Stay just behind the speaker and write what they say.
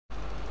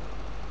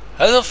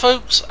Hello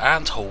folks,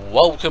 and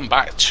welcome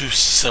back to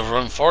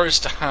Silverrun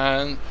Forest,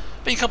 and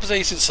been a couple of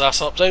days since the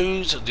last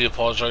upload, I do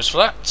apologise for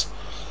that.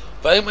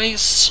 But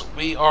anyways,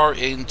 we are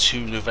into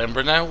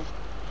November now,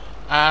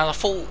 and I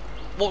thought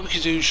what we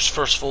could do just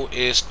first of all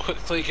is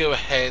quickly go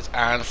ahead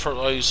and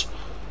fertilise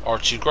our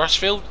two grass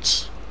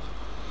fields.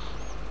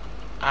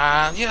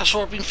 And yeah,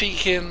 so I've been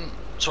thinking,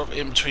 sort of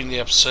in between the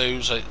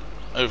episodes, like,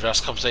 over the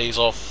last couple of days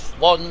off,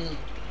 one,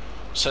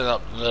 setting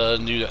up the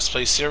new Let's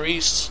Play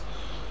series.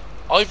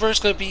 Either it's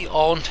going to be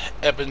on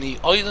Ebony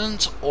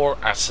Island or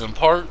Aston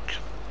Park.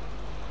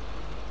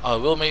 I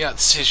will make that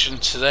decision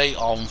today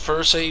on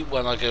Thursday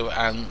when I go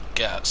and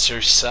get that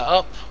series set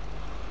up.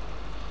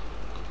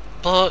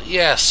 But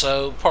yeah,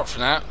 so apart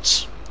from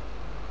that,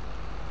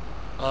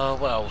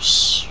 what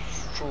else?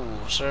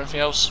 Ooh, is there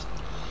anything else?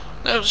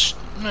 No, I don't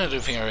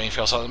think there's anything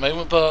else at the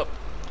moment, but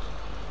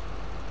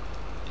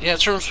yeah, in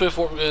terms with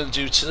what we're going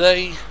to do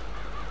today,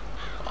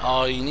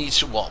 I need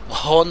to,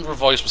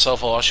 revise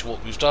myself on actually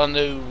what we've done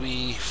now.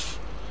 We've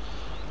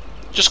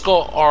just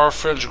got our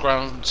 300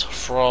 grand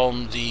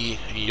from the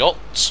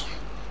yacht,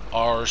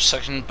 our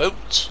second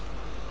boat.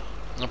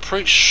 I'm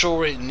pretty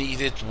sure it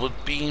needed wood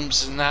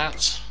beams in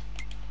that.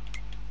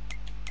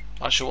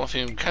 Actually, one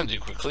thing we can do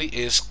quickly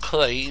is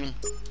claim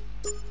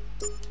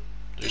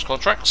those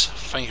contracts.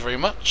 Thank you very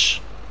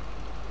much.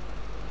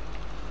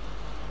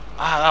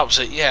 That was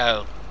it,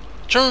 yeah.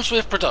 Terms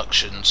with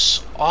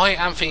productions, I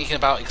am thinking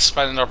about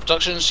expanding our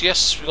productions.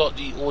 Yes, we got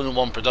the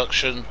all-in-one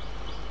production,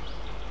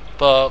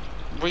 but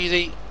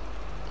really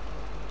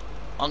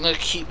I'm going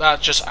to keep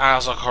that just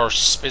as like our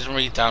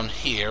spinnery down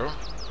here.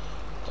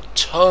 Got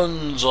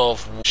tons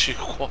of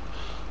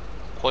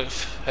quite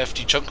a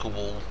hefty chunk of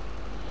wool.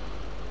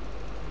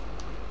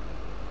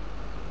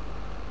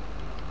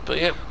 But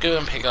yeah, go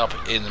and pick up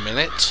in a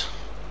minute.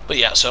 But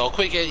yeah, so I'll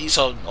quick get these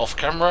on off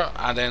camera,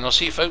 and then I'll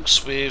see you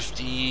folks with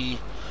the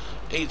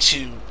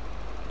 82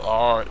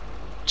 our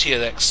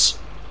TLX,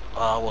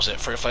 was it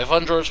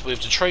 3500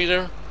 with the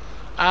trader,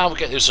 and we'll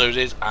get those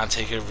loaded and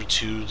take over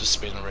to the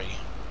spinnery.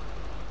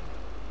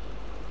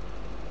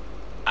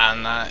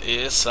 And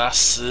that's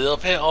a little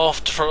bit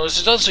off the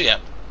fertilizer done. So yeah,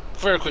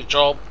 very quick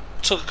job,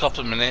 took a couple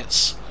of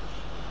minutes.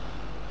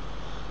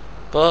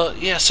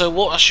 But yeah, so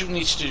what I should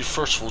need to do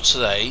first of all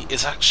today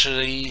is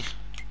actually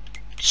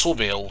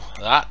sawmill.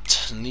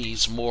 That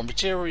needs more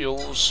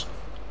materials.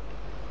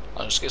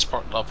 I'll just get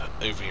parked up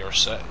over here a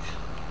sec.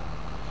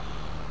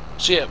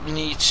 So yeah, we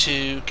need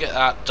to get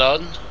that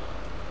done.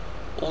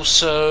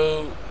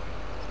 Also,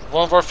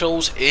 one of our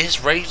fields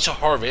is ready to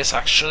harvest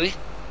actually,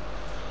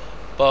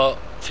 but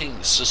I think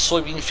it's the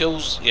soybean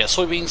fields. Yeah,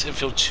 soybeans in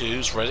field 2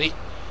 is ready.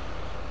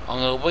 I'm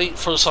gonna wait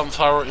for the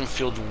sunflower in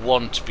field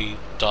 1 to be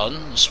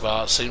done as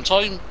well at the same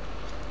time.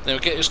 Then we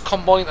get this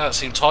combined at the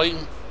same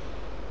time.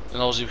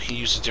 Then obviously we can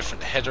use the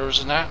different headers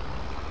and that.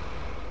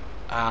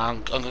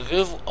 And I'm going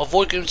to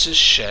avoid going to the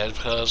shed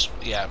because,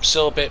 yeah, I'm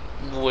still a bit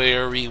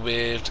wary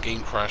with the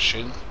game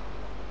crashing.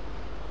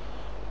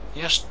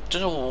 Yes,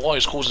 don't know why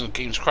it's causing the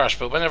game to crash,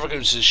 but whenever I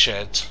go to the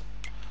shed,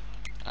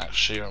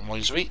 actually it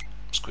reminds me,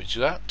 let's go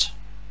do that.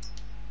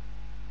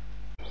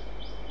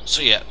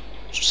 So yeah,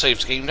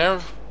 save the game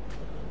there.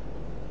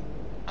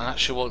 And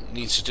actually what I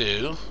need to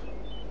do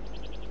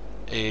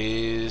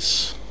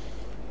is,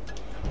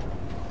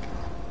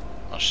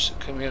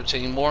 can we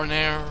obtain more in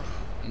there?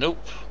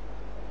 Nope.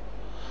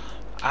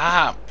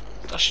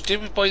 Actually,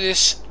 did we buy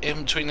this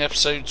in between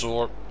episodes,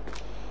 or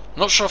I'm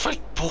not sure if I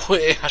bought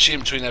it actually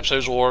in between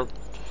episodes or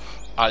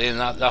in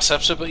that last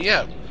episode, but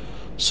yeah.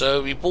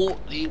 So we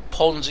bought the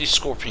Ponzi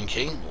Scorpion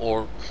King,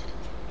 or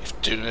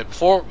if doing it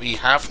before, we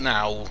have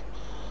now.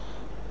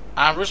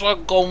 And the reason why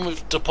I've gone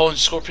with the Ponzi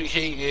Scorpion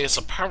King is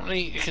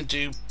apparently it can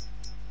do.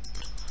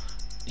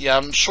 Yeah,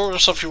 I'm sure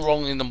there's something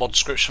wrong in the mod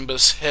description, but it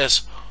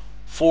says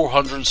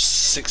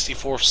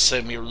 464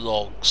 centimeter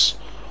logs.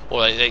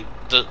 Or like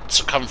the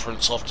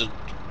circumference of the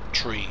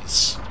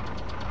trees.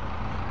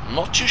 I'm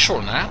not too sure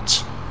on that.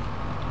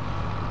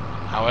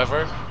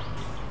 However,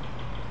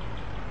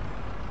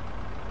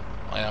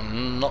 I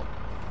am not.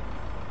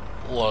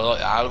 Well, like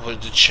that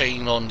with the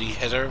chain on the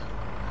header.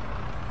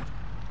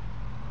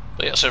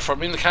 But yeah, so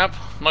from in the cab,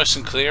 nice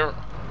and clear.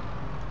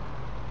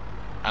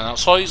 And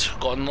outside,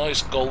 got a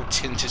nice gold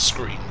tinted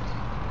screen.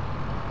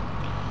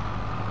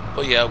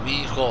 But yeah,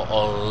 we've got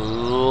a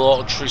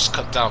lot of trees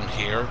cut down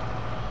here.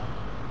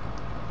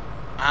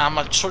 And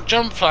my sort of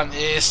general plan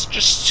is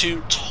just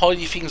to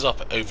tidy things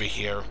up over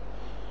here.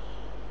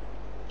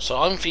 So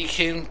I'm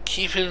thinking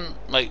keeping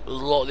like a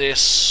lot of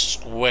this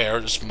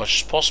squared as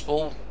much as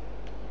possible.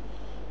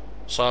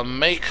 So I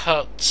may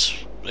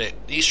cut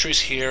these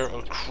trees here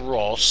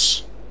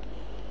across.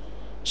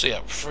 So yeah,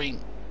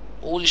 bring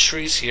all these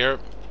trees here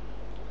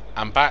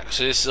and back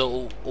to this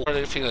little,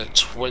 I think like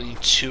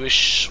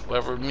 22ish,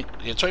 whatever,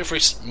 yeah, 23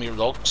 meter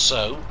log.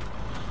 So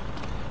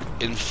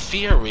in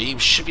theory, we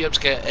should be able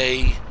to get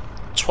a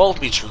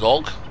 12 meter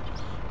log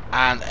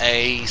and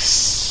a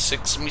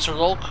 6 meter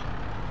log.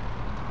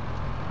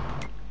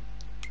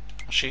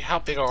 Actually, how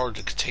big are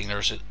the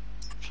containers?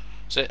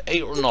 Is it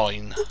 8 or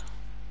 9?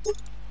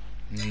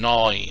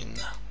 9.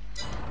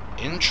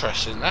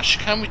 Interesting.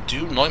 Actually, can we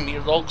do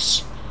 9-meter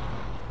logs?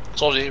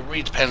 So it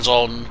really depends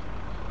on,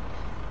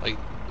 like,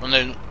 when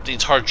the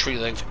entire tree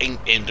length ain't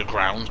in the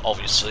ground,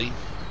 obviously.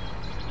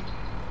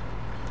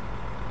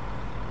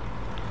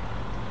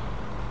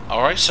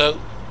 Alright, so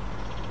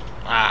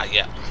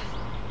yeah.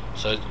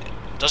 So it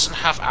doesn't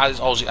have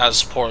obviously as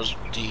support as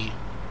the,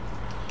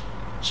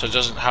 so it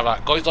doesn't have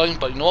that guideline,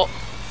 but you know what?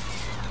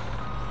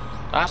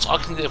 That I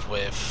can live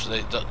with,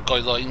 the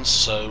guidelines,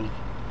 so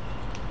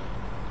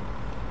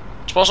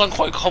I suppose I'm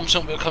quite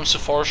competent when it comes to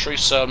forestry,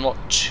 so I'm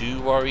not too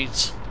worried.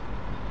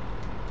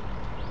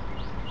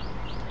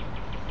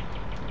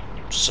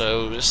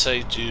 So let's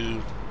say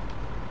do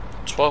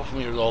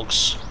 12-meter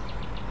logs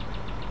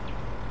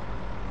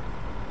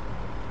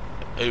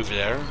over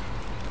there.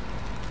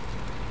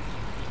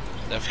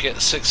 Then if we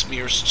get 6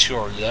 meters to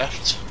our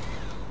left.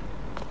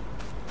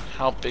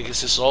 How big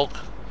is this log?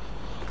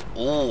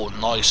 Oh,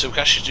 nice. So we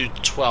can actually do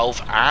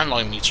 12 and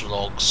 9-meter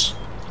logs.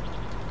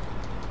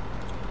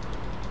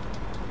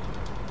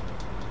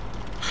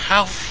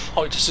 How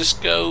far does this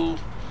go?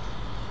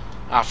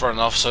 Ah, fair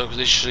enough. So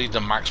literally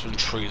the maximum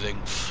tree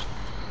length.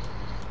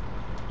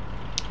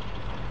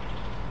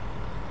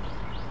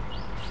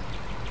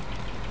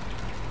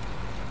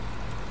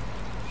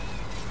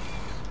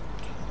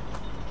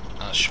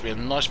 That should be a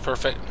nice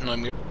perfect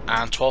 9 meters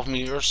and 12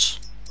 meters.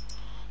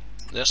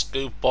 Let's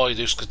go buy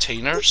those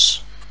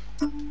containers.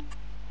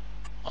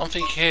 I'm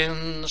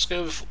thinking let's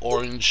go with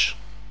orange.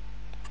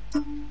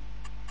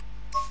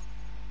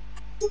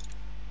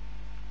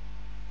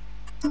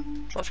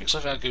 I think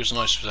something that goes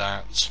nice with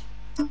that.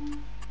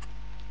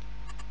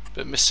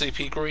 Bit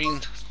Mississippi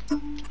green.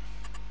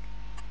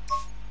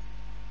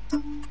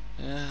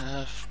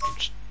 Yeah.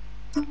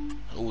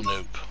 Oh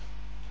nope.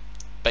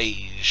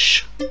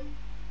 Beige.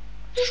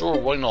 Sure,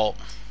 why not?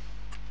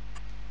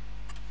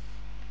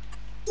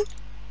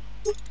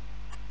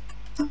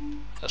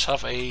 Let's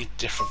have a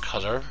different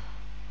colour.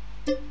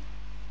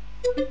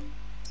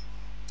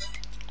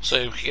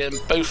 So we can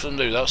both of them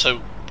do that.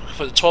 So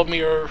for the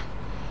 12-meter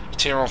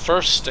tier on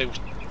first, they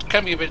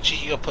can be a bit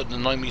cheeky of putting the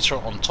 9-meter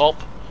on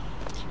top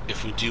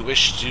if we do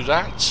wish to do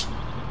that.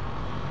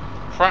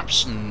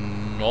 Perhaps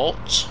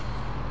not.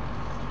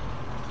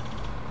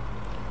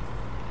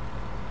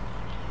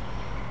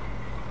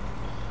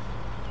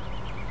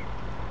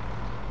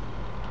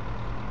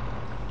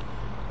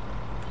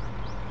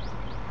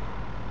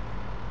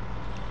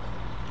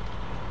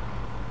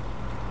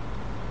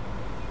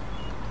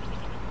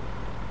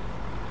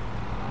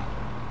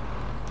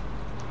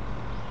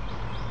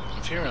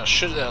 I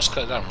should let us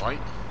cut it down, right?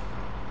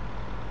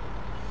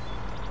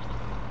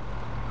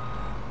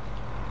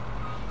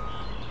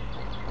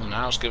 Well,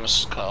 now it's giving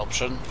us a cut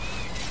option.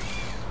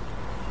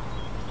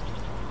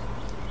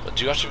 But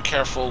do you have to be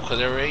careful because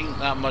there ain't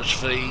that much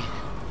for the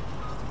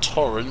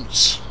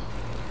torrents.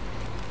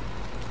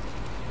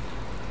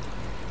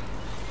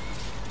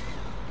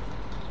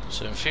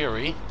 So in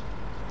theory,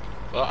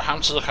 well, I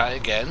have to look at it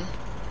again.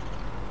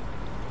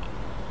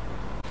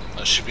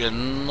 That should be a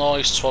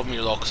nice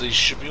 12-meter log because these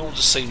should be all the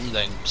same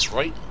lengths,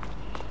 right?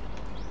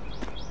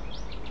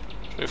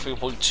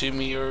 3.2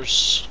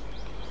 meters.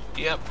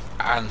 Yep,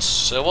 and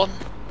so on.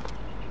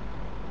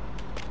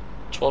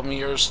 12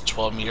 meters,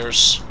 12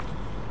 meters.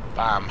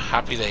 Bam,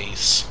 happy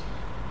days.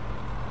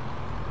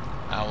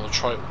 And we'll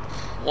try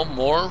one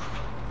more.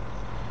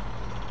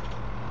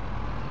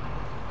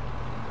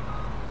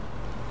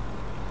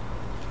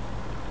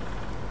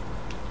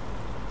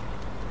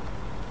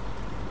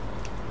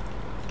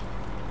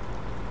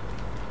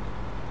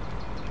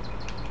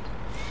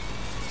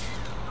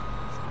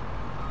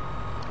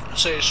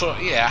 So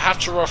yeah, I have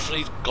to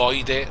roughly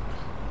guide it.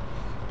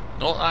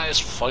 No, that is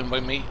fine by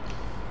me.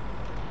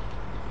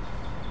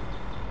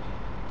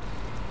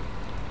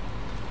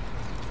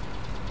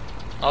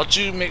 I'll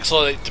do mix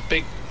like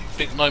the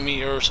big 9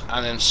 meters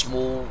and then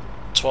small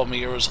 12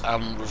 meters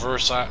and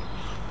reverse that,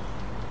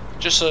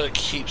 just so it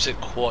keeps it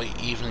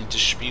quite evenly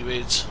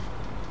distributed.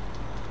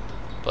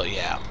 But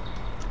yeah,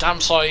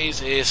 dam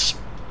size is,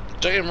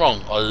 don't get me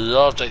wrong, I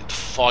love like the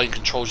fine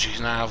controls you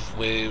can have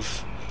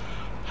with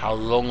how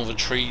long of a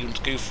tree you want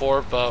to go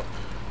for, but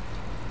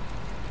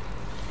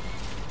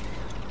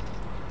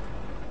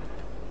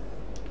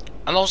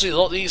and obviously a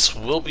lot of these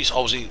will be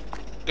obviously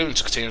going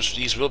to containers.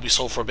 These will be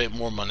sold for a bit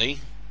more money.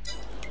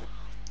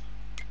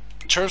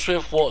 In terms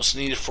of what's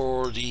needed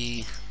for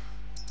the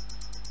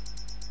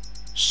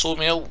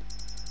sawmill,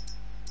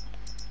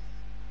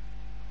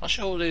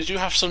 actually, they do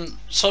have some.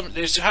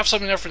 They do have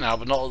something there for now,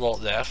 but not a lot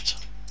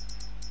left.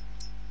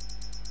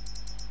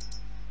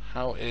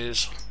 How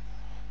is?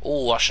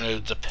 Oh, actually, no,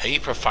 the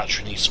paper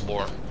factory needs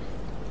more.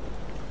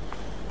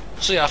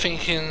 So yeah, I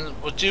think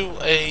we'll do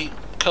a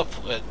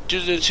couple. Do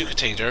the 2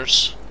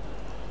 containers.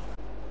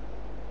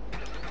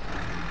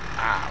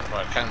 Ah,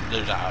 right, I can't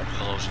do that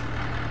because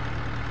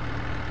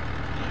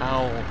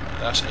how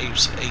that's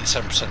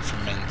 87%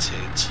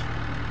 fermented.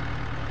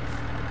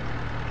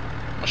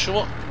 Not sure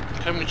what.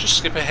 Can we just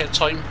skip ahead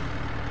time?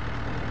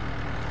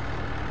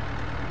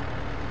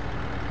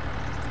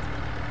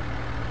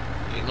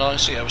 Ignite,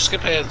 so yeah, we'll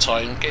skip ahead of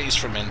time, get these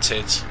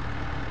fermented,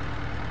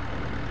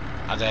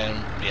 and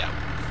then, yeah,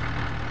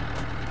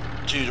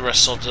 do the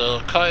rest of the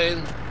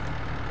cutting,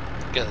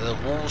 get the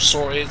walls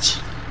sorted.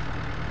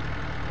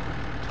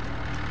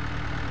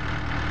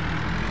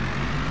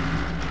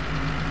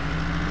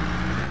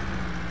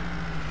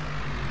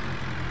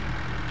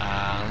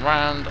 And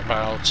round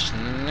about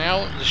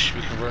now, this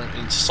should be converted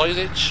into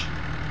silage.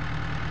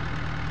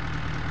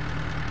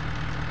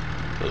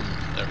 Boom,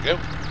 there we go.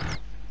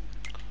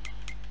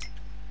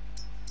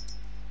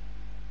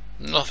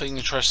 Nothing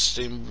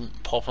interesting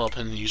popping up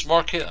in the used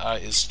market,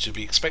 is to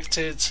be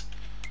expected.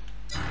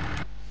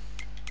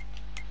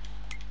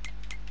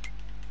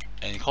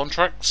 Any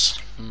contracts?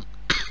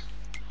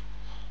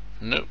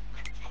 Nope.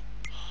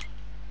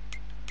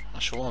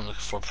 That's what I'm looking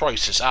for.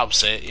 Price is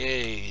opposite,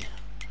 yay.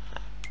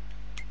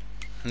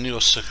 Knew I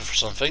was looking for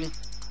something.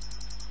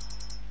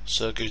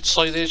 So go to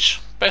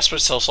silage. Best way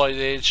to sell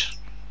silage.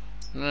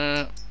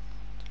 No.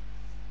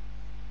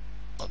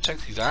 Not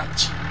technically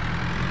that.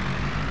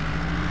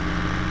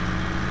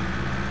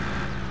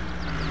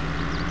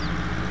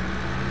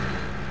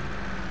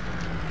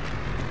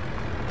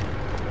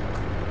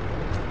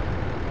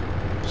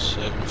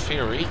 So in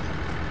theory,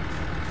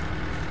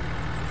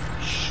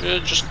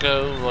 should just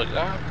go like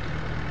that.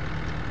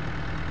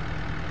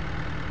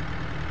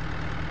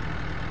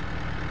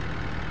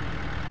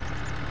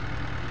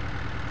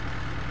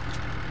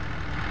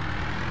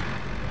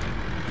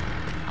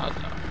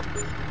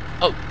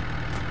 Oh,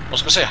 I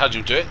was going to say, how do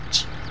you do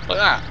it? Like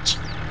that.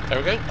 There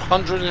we go,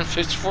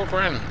 154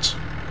 grand.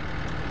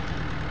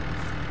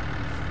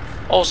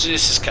 Obviously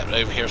this is kept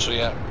over here, so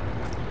yeah.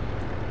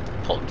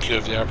 Put the queue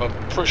over there, but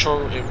I'm pretty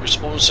sure it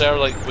respawns there,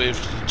 like with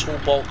the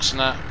toolbox and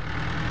that.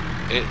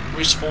 It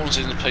respawns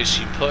in the place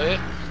you put it.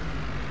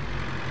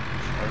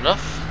 Fair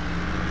enough.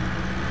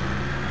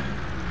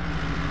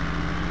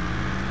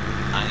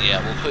 And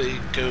yeah, we'll quickly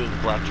go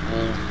and grab the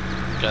wall,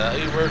 get that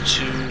over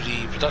to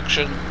the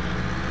production.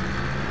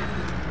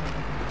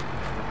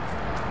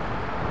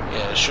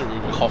 Yeah, it should be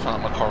coughing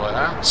out my car like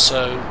that,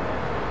 so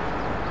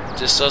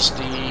this does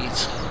need,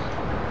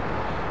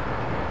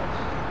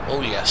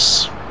 oh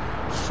yes,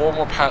 4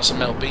 more pallets of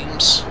metal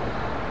beams.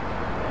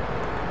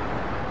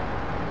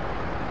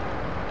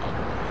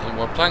 Any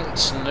more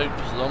planks? Nope.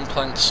 Long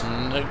planks?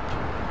 Nope.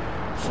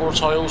 4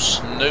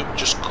 tiles? Nope,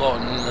 just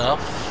got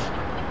enough.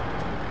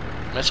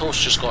 Metals,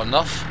 just got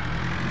enough.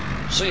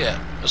 So yeah,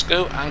 let's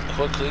go and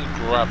quickly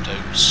grab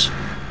those.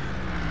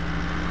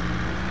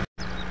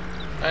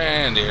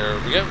 And here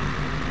we go.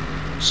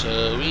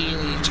 So we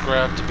need to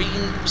grab the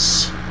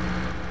beams,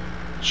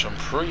 which I'm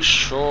pretty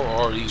sure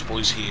are these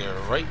boys here,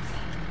 right?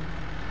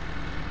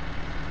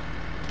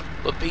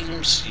 The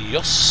beams,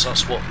 yes,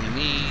 that's what we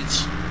need.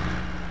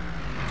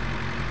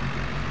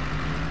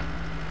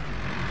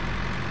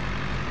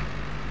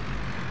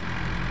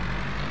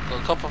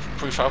 Got a couple of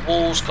prefab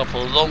walls, a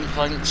couple of long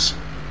planks.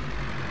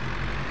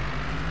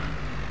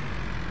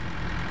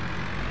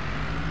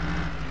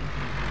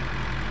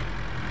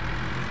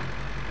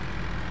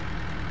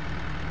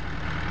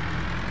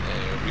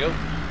 There we go.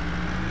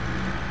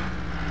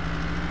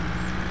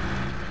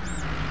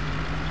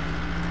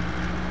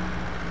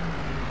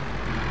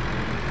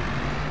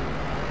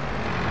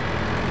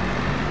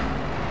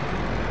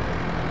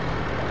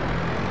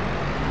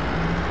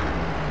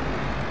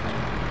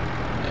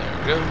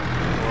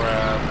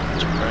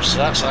 So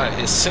that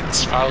is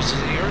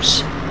 6,000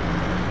 years,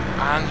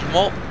 and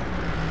what?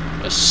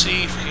 Let's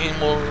see if we can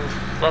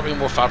grab any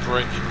more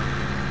fabric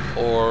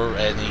or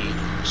any.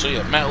 So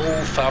yeah,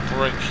 metal,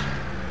 fabric,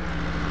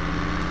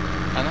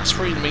 and that's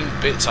really the main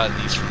bits I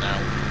need for now.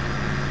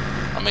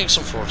 I'll make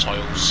some floor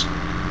tiles.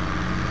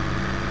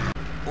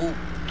 Oh,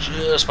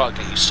 just about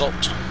to get you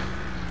stopped.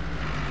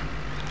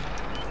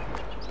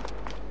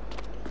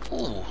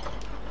 Ooh,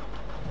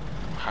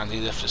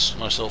 handy lift, this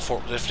nice little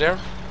forklift there.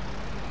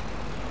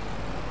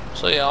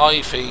 So yeah,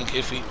 I think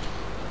if we, we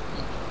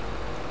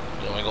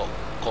got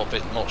a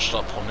bit notched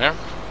up on there.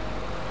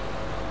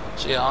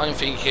 So yeah, I'm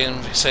thinking,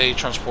 if we say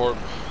transport,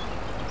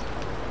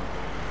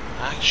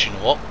 actually, you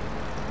know what?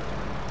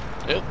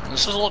 Yep,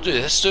 this is what do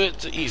this. Let's do it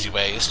the easy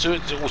way. Let's do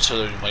it the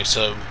auto way.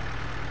 So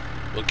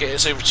we'll get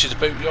us over to the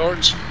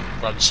boatyard,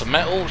 grab some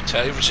metal,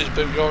 take over to the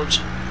boatyard,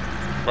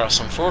 grab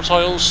some floor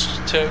tiles,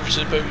 take over to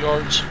the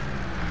boatyard,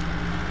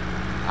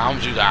 and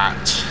we'll do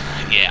that.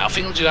 Yeah, I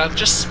think we'll do that.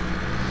 Just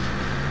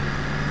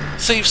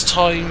saves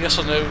time, yes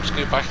I know, to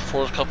go back and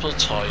forth a couple of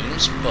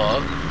times,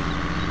 but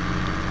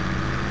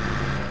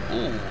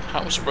ooh,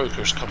 how much the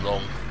brokers come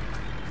along?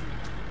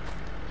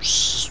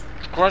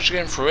 Gradually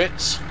getting through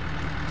it.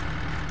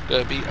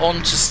 Gonna be on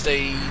to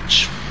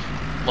stage,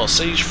 well,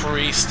 stage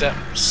 3, step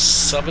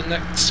 7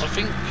 next, I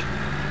think.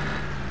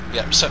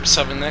 Yep, step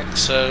 7 next,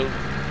 so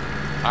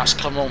that's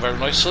come along very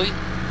nicely.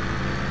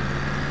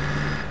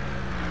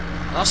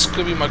 And that's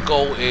gonna be my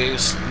goal,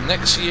 is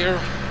next year,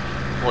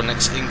 or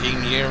next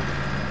in-game year.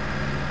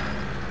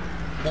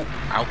 Oh,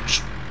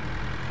 ouch.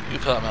 You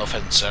put that metal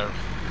fence there.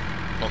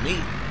 Not me.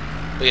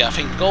 But yeah, I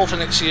think the goal for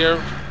next year,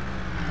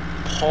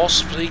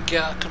 possibly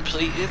get it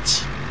completed.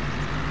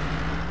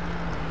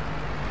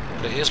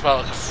 But it is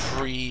about like a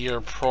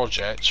 3-year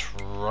project,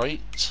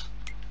 right?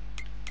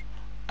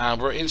 And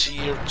we're into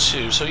year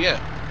 2, so yeah.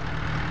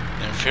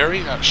 In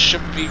theory, that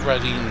should be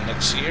ready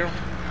next year.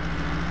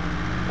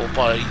 Or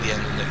by the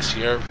end of next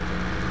year.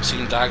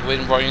 Seeing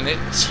Dagwin running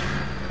it.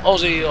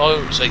 Obviously,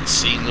 I was like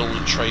seeing all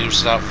the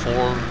trailers out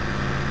for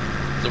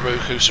the roller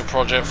coaster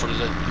project for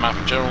the map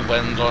in general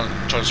when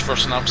John's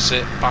first announced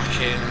it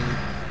back in.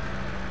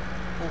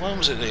 Well, when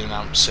was it they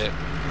announced it?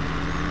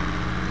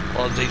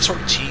 Well, they sort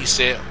of teased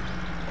it.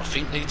 I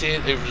think they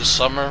did over the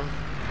summer.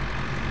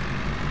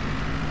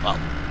 Well,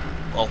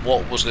 of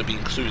what was going to be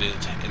included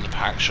in the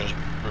pack, should I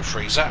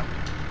rephrase that?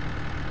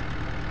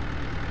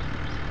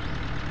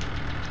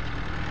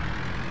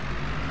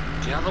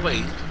 Get out of the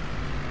way.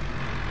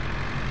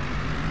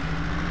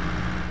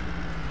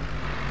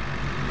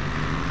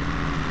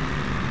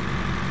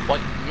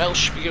 Right, metal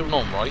should be going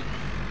on, right?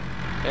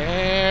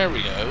 There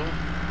we go.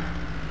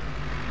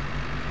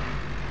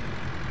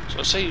 So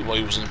I say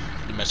why wasn't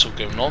the metal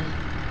going on?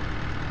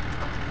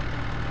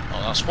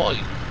 Oh, that's why.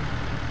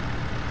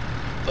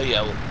 But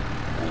yeah, we'll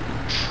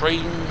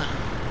train.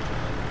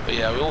 But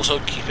yeah, we also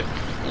keep it.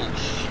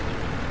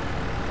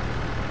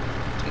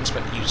 Didn't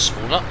expect you to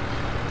spawn up.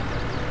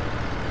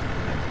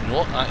 You know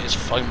what? That is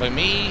fine by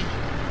me.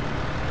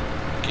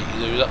 Get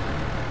you loaded up.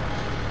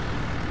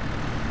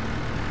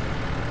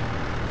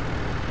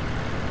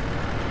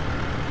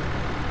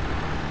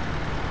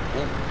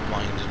 Oh,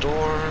 mind the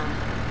door.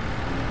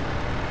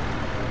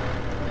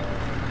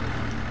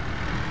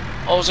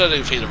 Also, I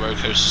don't think the roller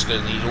coaster is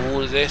going to need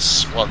all of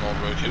this. Well, not a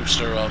roller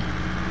coaster.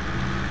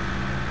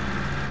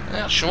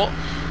 Yeah, sure.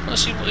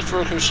 Let's see what if the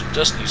roller coaster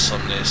does need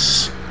some of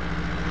this.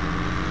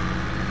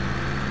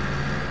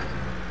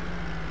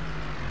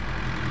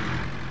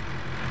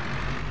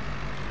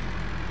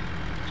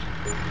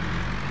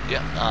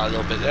 Yeah, a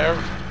little bit there.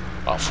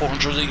 About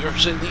 400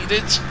 litres it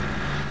needed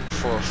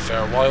for a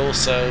fair while.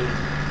 So,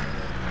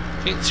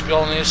 I think to be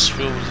honest,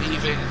 we'll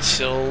leave it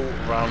until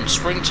around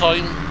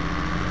springtime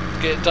to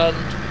get it done.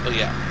 But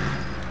yeah,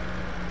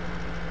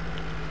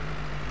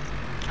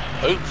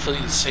 hopefully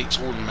this takes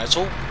all the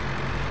metal.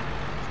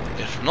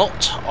 If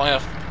not, I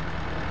have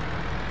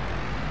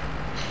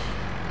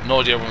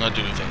no idea what I'm going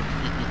to do with it.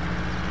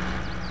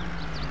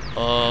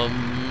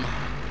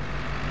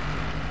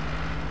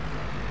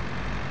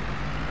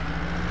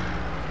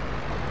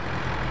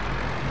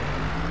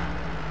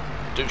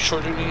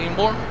 Don't need any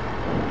more?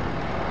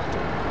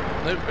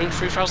 Nope, only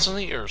 3,000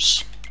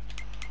 litres.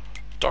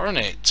 Darn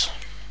it.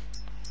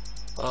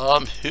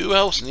 Who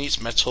else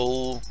needs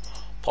metal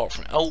apart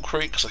from Elk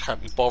Creek? Because I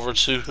can't be bothered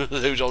to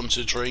load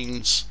onto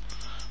trains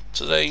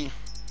today.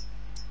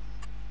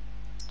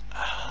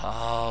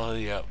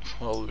 Yeah,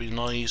 well, it would be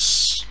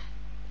nice.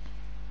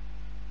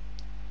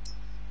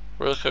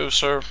 Roller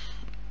coaster.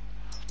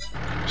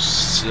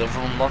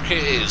 Silverrun Market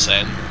it is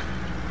then.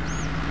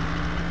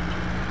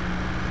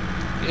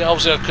 Yeah,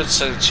 obviously I could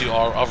send it to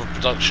our other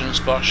productions,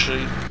 but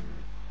actually,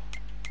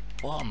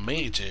 what I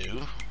may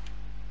do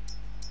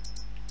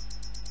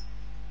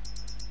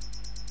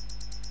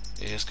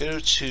is go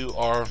to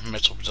our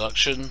metal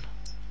production.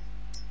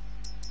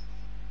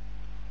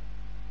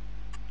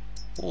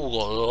 Oh,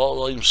 got a lot of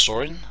lime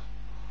storing.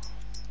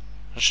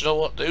 And you know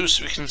what? Those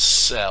we can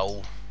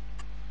sell.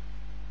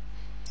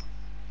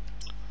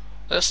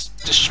 Let's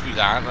distribute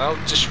that. I'll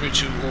distribute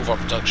to all of our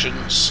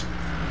productions.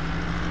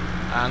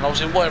 And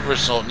obviously, whatever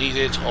is not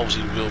needed,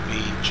 obviously will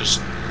be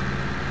just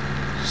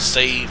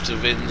saved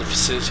within the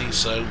facility.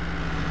 So,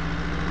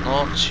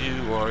 not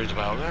too worried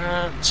about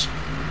that.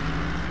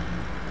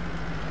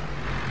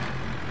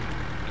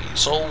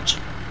 Sold.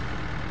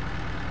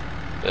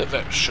 Bit of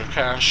extra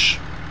cash.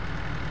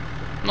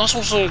 And that's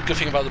also a good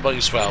thing about the money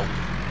as well.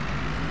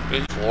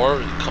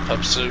 For a couple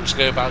episodes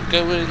ago about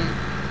going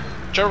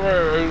generate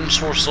our own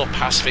source of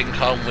passive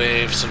income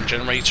with some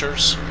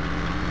generators.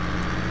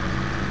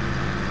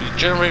 We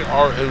generate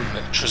our own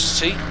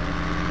electricity,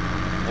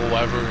 or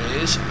whatever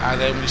it is,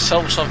 and then we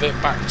sell some of it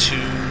back to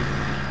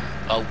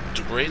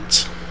the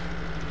grid.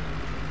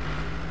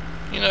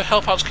 You know,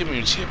 help out the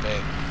community a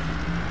bit.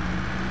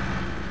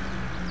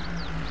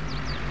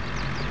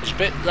 It's a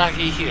bit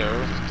laggy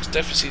here. It's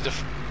definitely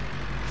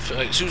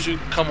like, as soon as we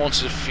come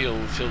onto the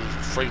field, feel the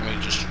frame rate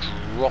just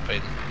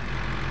dropping.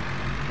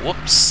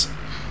 Whoops.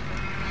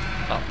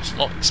 That was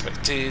not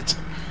expected.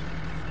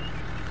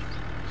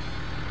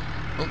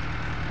 Oh,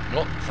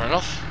 not fair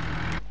enough.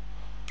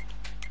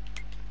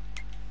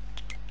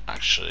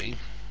 Actually,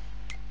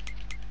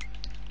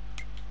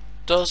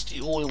 does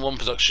the all-in-one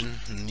production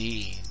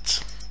need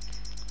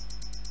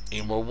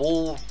a more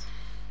wall?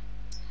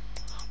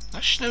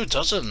 Actually, no, it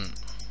doesn't.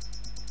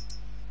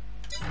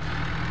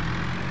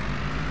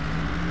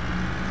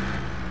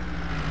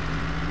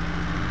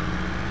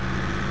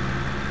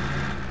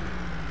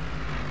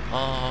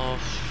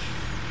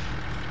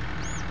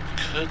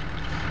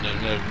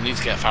 No, we need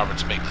to get fabric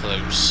to make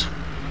clothes.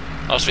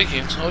 I was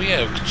thinking, oh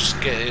yeah, we could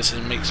just get this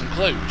and make some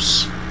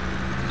clothes.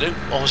 Nope,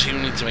 obviously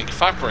we need to make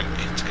fabric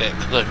to get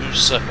clothes,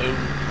 so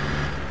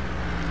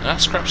that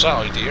scraps that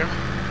idea.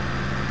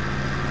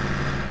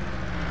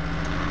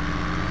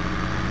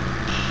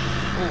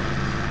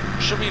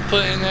 Ooh. Should we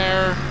put it in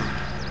there?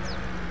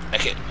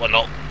 Okay, why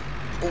not?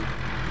 Ooh.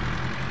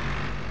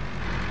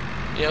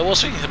 Yeah, I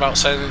was thinking about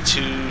sending it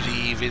to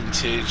the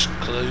vintage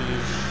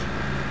clove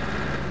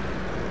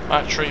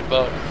factory,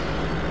 but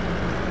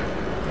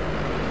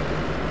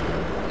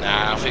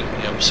nah, I think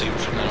we'll save it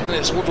for now.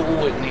 It's all the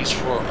wool it needs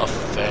for a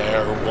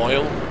fair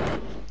while,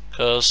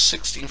 because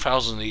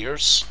 16,000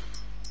 years.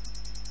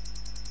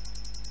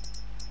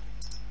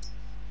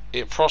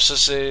 It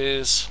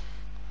processes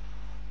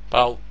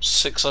about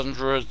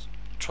 600,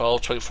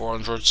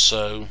 2400,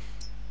 so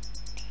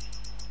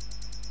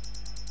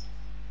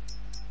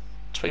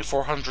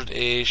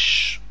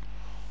 2400-ish,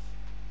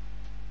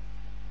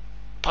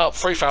 about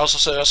 3000,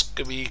 so that's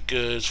going to be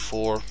good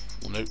for,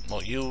 well, no,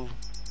 not you,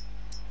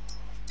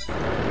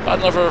 about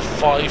another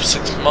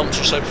 5-6 months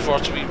or so before I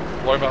have to be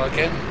worried about it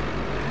again.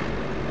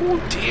 Oh,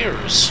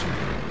 deers.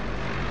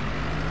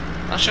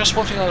 Actually, that's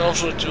one thing I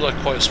also do like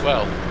quite as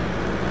well,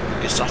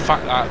 is the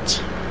fact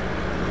that,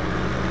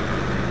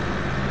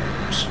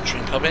 is the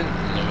train coming?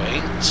 No,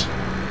 it ain't.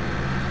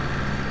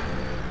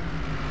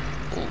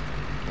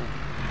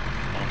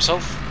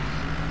 Himself.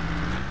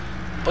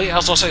 But yeah,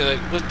 as I was saying,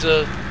 like, with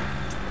the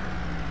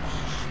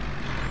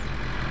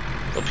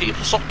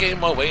people stop getting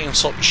in my way and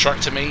stop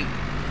distracting me.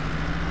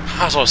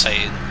 As I was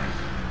saying,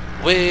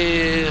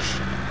 with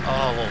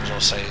what was I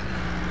saying?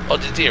 Oh,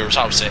 the deers,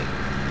 that was it.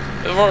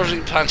 We've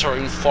already planted our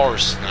own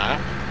forest now.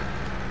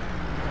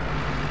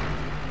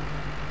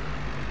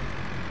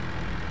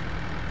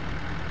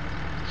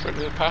 Should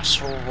we go past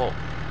or what?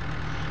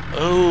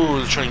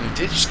 Oh, the train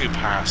did just go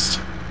past.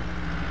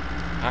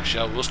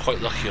 Actually, that was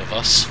quite lucky of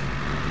us.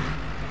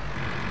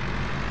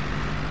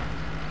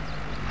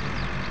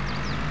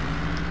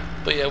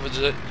 But yeah, with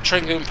the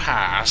train going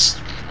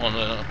past on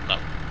a no.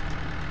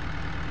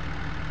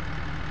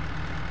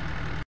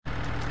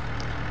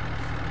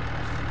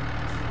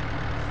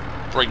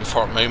 Brain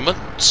fart moment.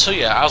 So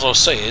yeah, as I was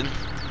saying,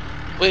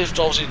 with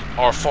obviously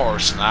our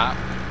forest and that,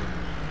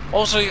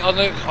 obviously I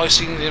know I've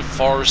seen the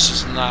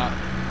forests and that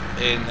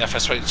in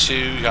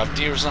FS22, you have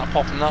deers and that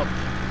popping up.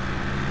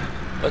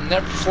 But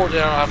never before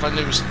there have I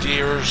noticed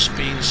deers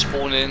being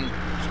spawning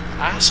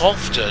as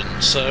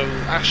often, so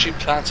actually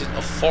planting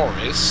a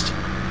forest,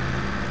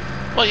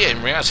 well yeah,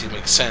 in reality it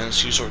makes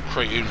sense, you sort of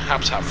create your own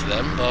habitat for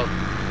them, but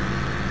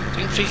I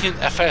didn't think in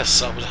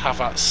FS that would have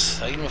that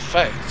same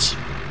effect.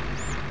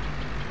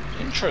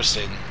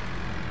 Interesting.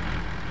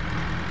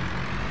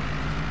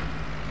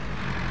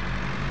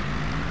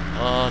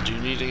 Do you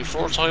need any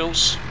floor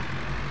tiles?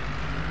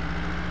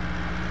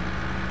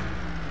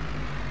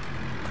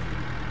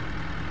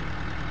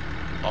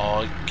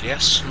 I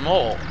guess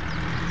not.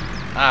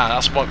 Ah,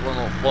 that's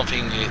one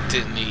thing it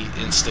didn't need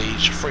in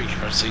stage 3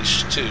 or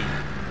stage 2.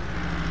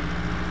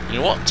 You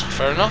know what?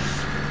 Fair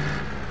enough.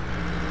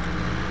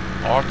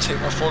 I'll take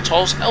my floor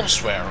tiles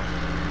elsewhere.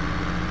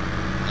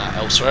 That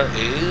elsewhere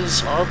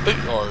is our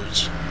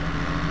bootyard.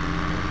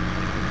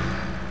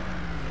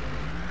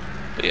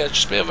 But yeah,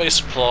 just a bit of a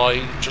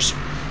supply. Just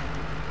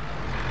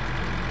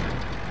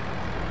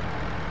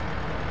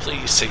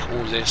please take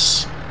all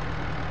this.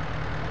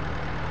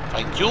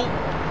 Thank you.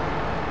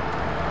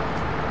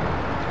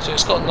 So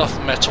it's got enough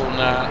metal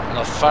now,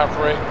 enough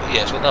fabric.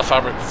 Yeah, it's got enough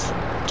fabric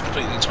to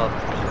complete the entire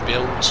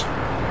build.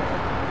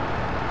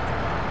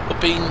 The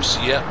beams,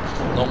 yep.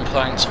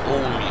 Non-planks,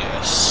 oh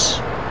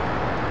yes.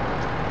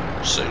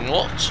 So you know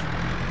what?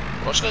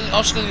 I'm just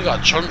going to leave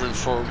that chundering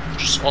for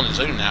just on its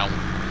own now.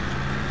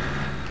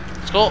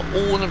 It's got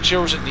all the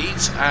materials it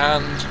needs,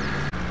 and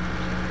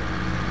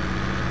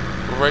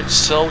we're ready to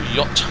sell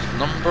yacht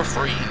number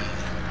 3.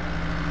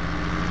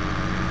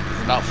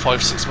 In about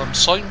 5-6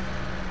 months' time.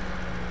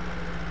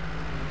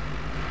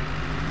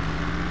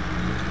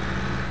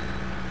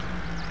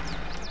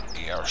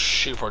 Yeah, our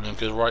ship running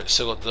good, right?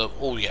 Still got the,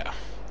 oh yeah.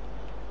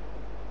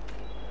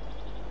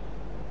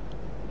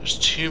 There's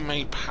too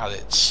many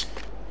pallets.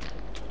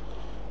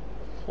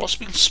 What's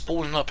been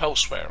spawning up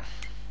elsewhere?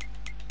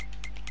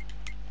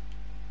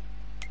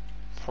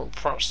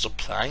 Perhaps the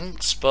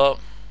planks, but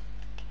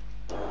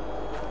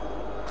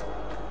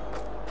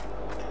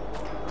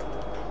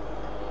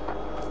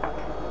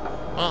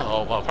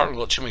oh well, apparently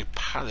we've got too many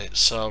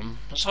pallets.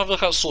 Let's have a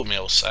look at the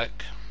sawmill a sec.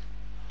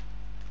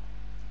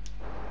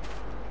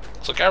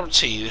 So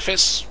guaranteed, if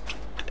it's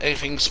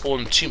anything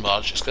spawning too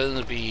much, it's going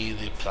to be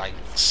the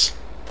planks.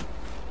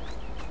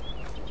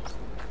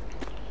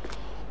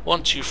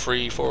 1, 2,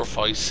 3, 4,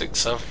 5, 6,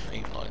 7,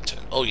 8, 9, 10.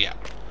 Oh yeah,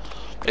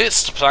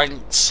 it's the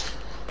planks.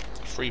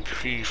 3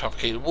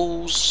 prefabricated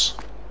walls.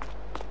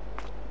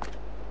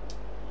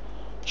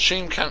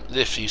 Shame can't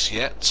lift these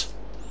yet.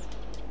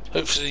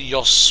 Hopefully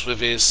Yoss with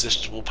his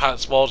liftable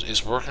pallets mod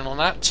is working on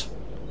that.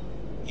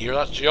 Hear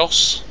that,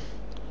 Yoss?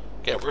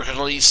 Get working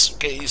on these,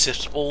 get these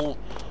liftable,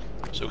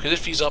 so we can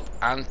lift these up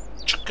and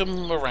chuck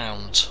them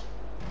around.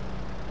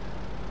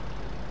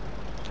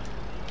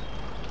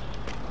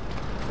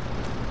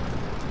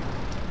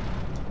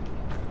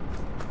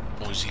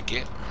 Noisy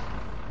git.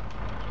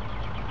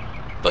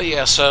 But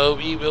yeah, so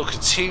we will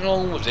continue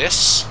on with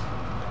this.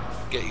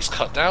 Get these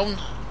cut down.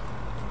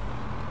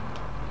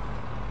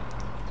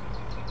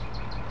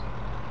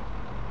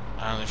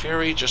 And in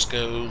theory, just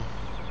go.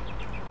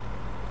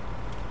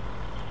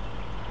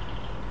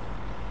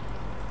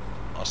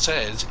 I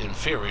said, in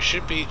theory,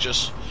 should be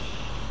just.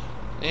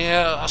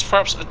 Yeah, that's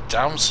perhaps a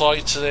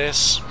downside to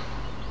this.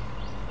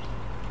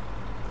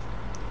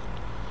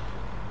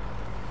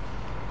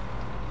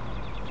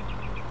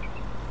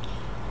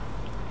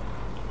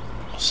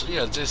 So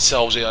yeah, it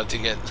tells you I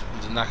did get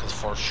the knack of the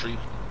forestry,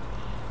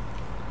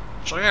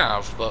 which I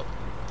have, but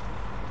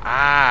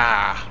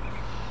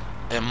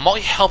it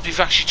might help if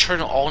you actually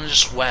turn it on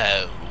as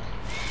well.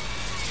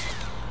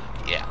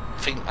 Yeah, I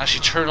think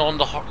actually turn on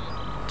the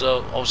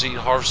obviously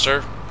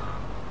harvester.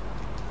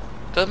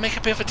 That'll make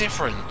a bit of a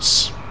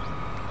difference,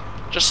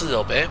 just a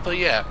little bit, but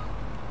yeah.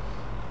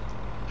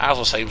 As I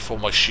was saying before,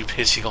 my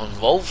stupidity got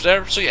involved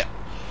there. So yeah,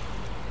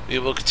 we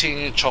will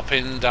continue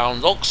chopping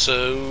down logs.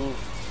 So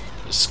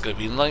this is going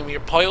to be a 9-meter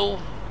pile,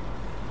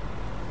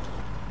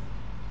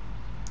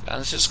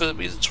 and this is going to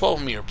be the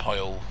 12-meter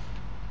pile.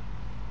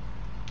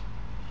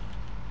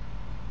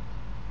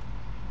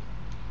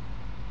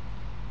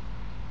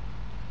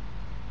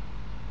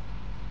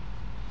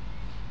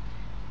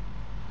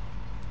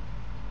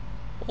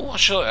 Oh,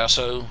 actually,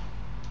 so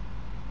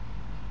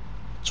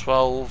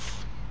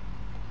 12.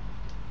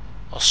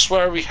 I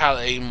swear we had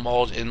a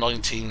mod in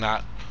 19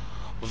 that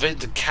within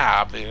the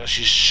cab it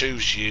actually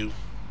shows you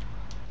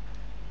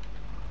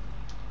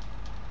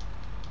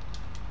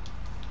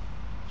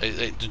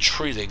the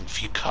tree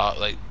length you cut,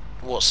 like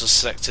what's the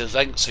selected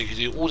length, so you can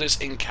do all this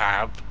in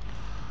cab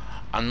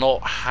and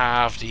not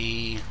have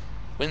the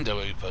window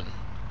open.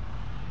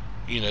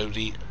 You know,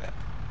 the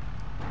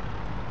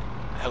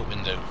help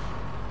window.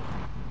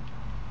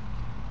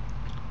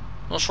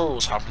 Not sure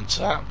what's happened to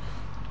that.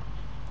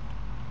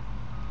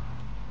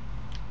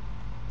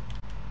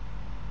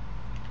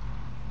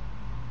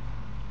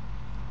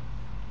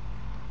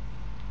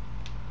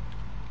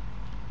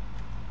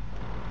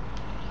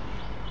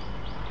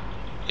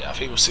 Yeah, I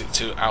think we'll stick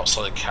to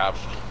outside the cab.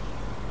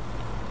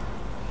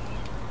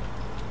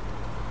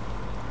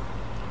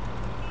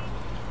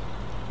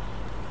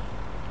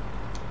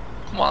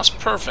 Come on, that's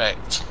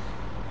perfect.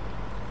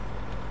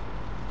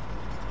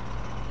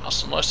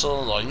 That's a nice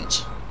little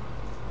aligned.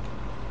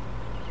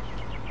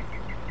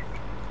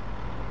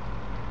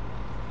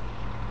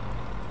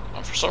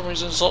 And for some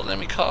reason it's not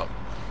letting me cut.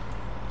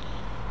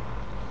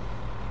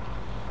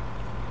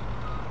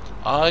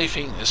 I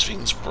think this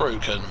thing's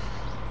broken.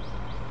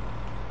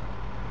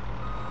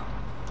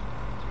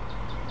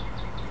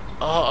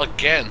 Oh,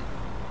 again.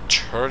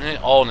 Turn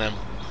it on him.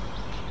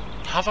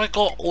 Have I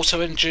got auto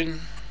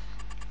engine?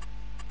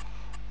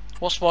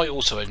 What's my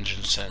auto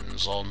engine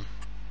settings on?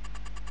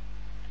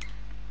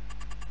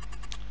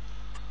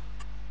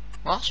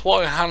 That's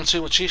why I had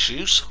too much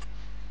issues.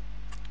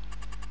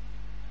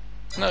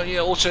 No, yeah,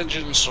 auto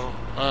engines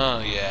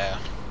are, yeah.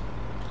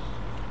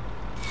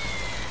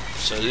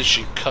 So this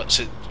cuts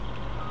it,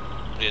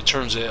 it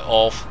turns it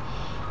off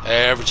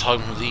every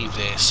time we leave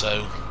this,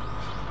 so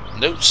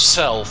note to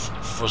self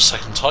for a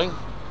second time,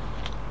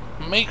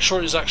 make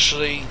sure it's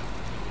actually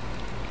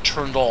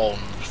turned on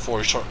before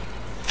you start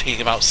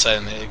thinking about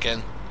setting it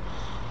again.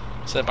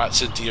 Send it back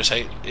to the dealer,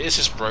 say, is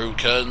this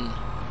broken?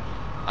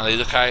 And they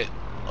look at it,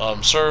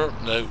 sir,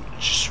 no,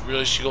 just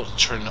realise you got to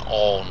turn it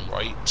on,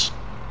 right?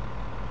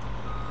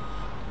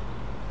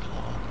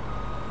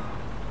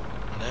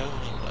 No.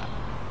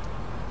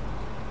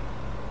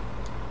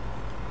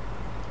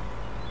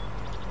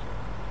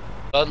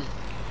 Done.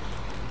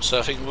 So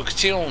I think we'll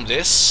continue on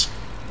this,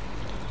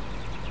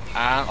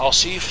 and I'll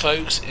see you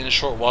folks in a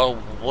short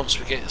while once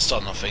we get this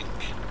done, I think.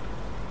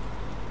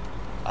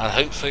 And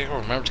hopefully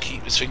I'll remember to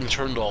keep this thing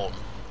turned on.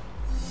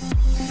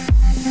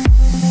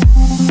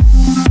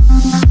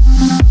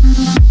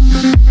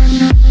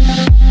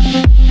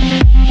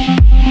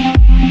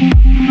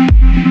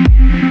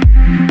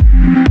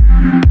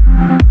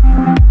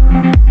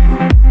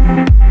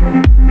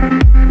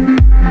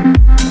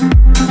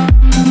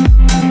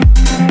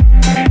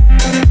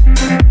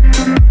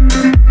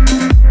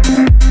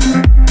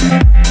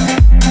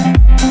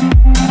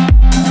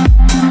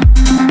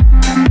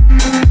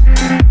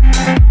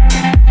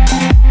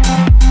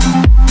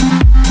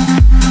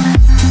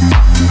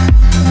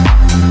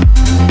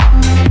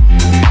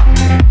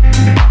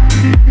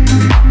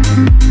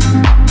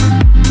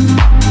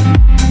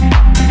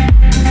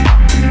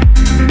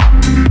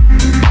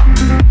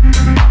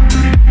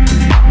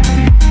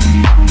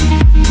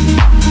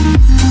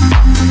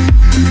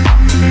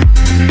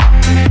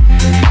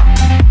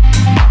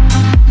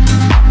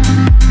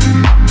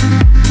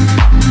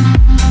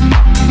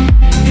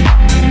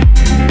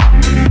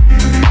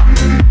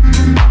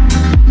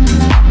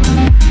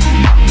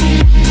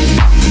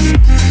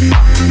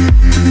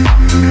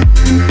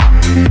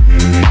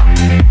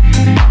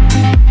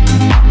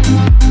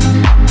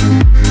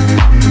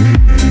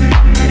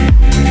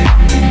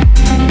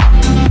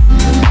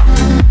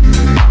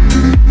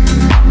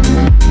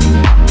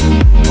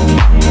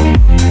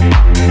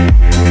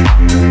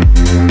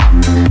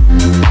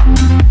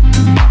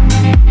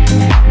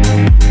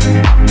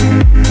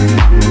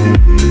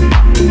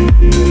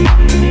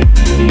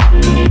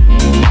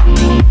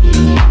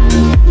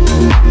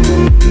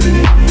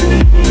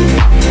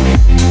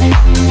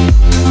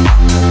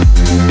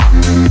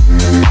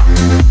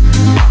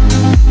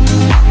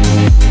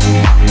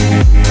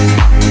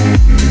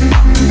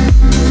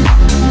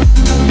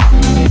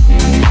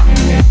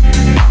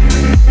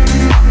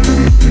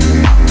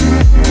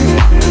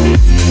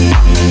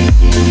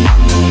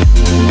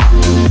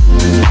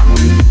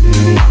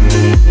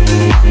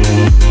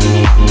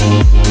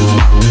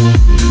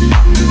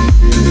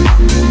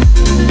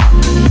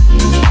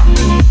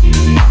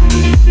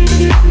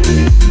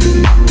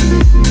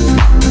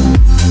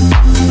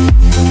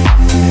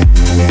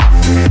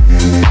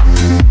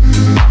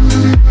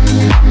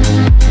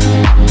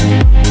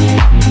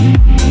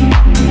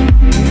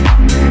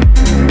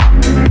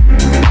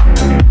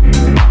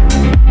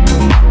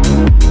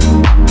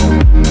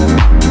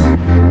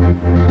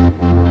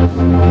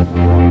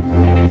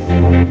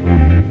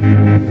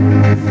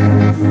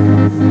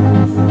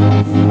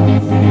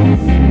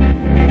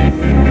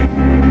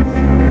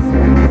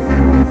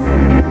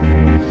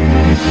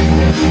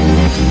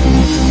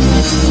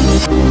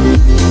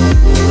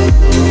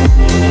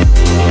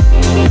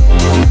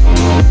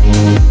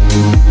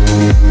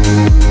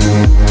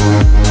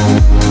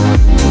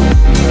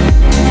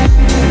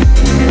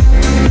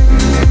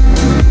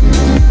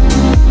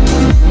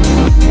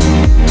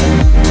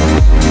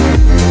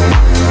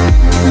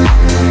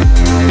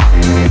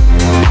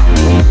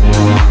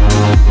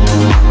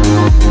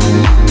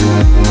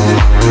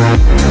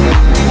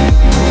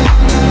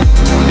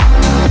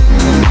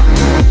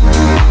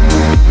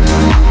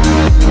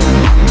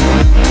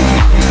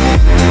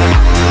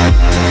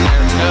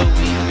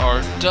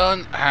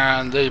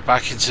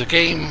 back into the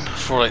game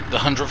for like the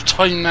 100th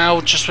time now,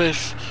 just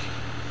with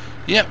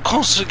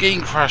constant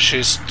game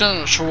crashes.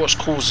 Not sure what's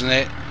causing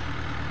it.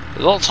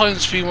 A lot of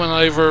times we went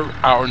over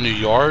our new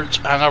yard,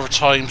 and other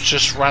times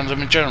just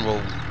random in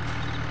general.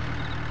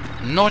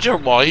 No idea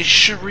why.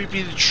 Should really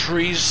be the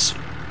trees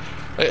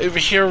over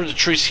here, or the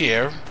trees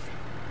here,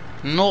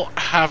 not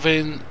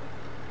having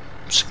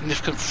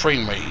significant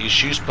frame rate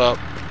issues, but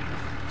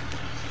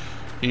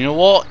you know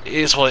what? It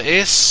is what it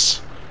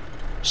is.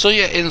 So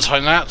yeah, in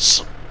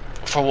time-lapse,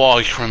 for what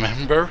I can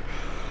remember,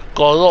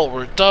 got a lot of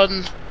work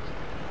done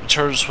in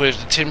terms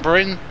with the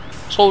timbering.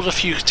 Sold a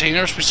few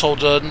containers. We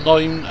sold a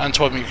 9 and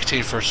 12 meter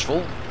container first of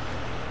all.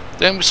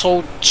 Then we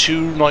sold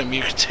 2 9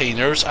 meter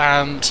containers,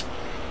 and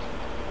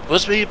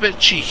was being a bit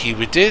cheeky.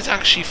 We did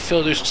actually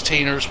fill those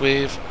containers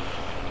with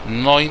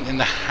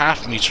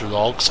 9.5 meter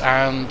logs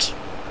and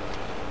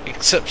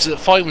accepted it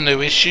fine with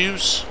no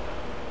issues.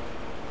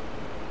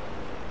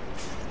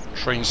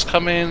 Train's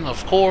coming,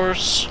 of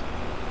course.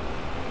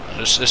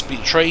 Let's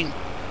beat the train.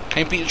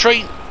 Can't beat the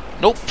train.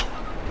 Nope.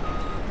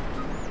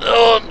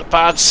 Oh, the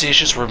bad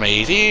decisions were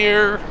made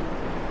here.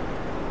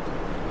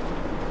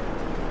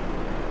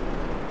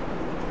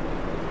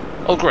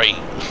 Oh great.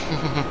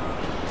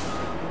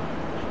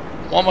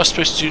 What am I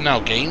supposed to do now,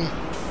 game?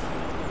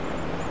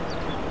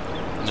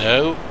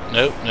 No,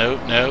 no, no,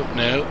 no,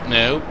 no,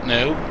 no,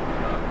 no.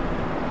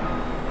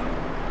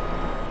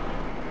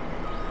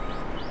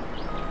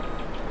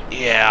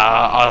 Yeah,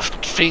 I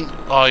think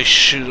I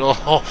should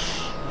have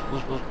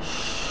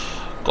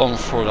gone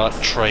for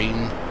that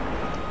train.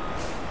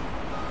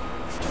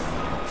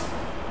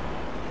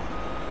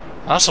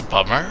 That's a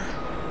bummer.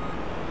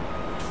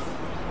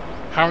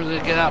 How did they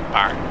get that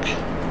back?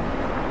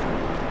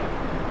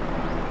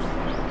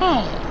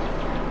 Oh.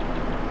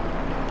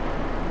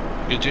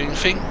 You do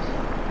anything?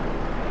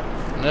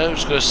 No,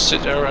 just gonna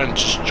sit there and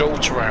just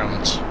jolt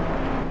around.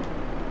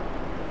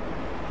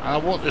 And I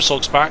want those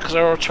logs back because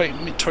there are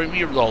 20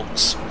 meter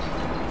logs.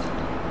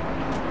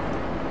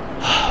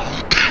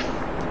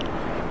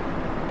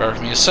 Bear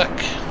with me a sec.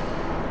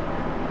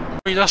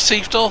 Where that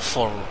saved off,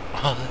 or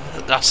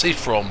that's saved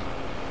from?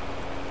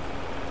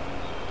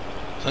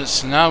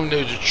 Let's now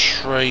know the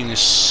train is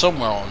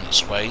somewhere on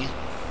its way.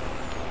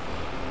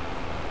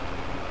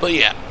 But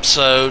yeah,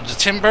 so the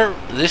timber,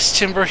 this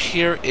timber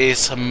here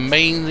is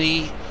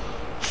mainly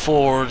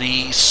for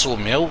the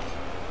sawmill,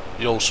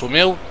 the old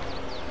sawmill.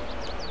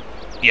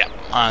 Yeah,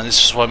 and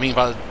this is what I mean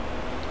by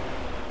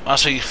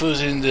that's why you put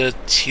in the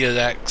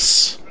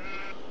TLX.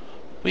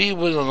 We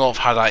would not have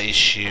had that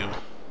issue.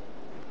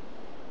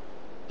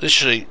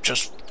 Literally,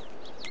 just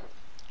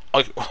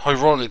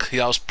ironically,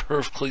 that was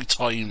perfectly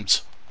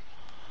timed.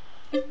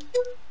 It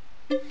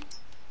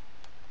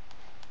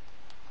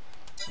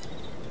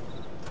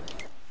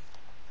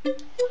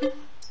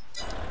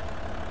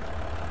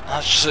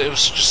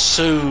was just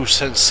so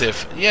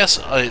sensitive. Yes,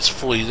 it's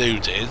fully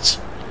loaded,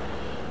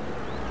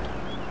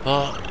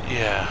 but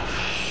yeah,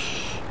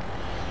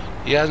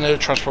 no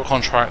transport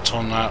contract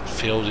on that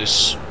field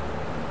is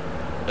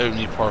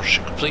only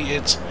partially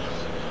completed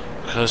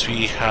because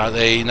we had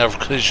another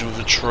collision with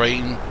a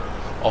train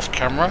off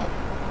camera.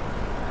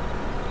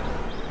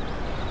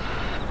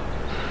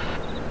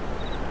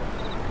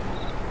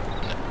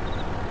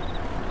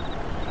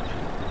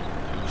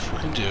 If we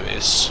can do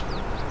this.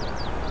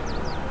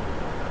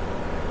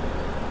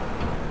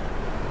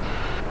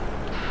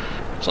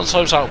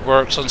 Sometimes that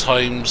works,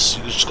 sometimes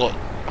you just got to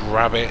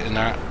grab it and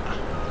that.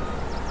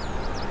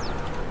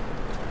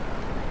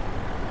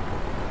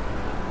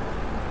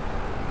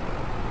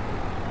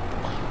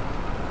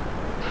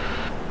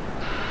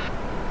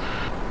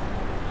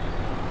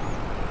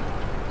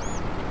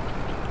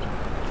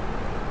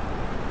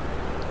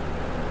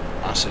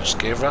 That's it, just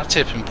gave her that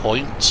tipping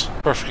point.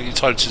 Perfectly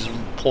timed to the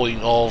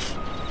point of,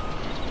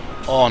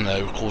 oh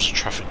no, cause a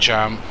traffic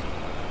jam.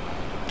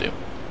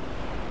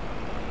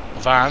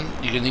 Van,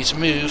 you're gonna need to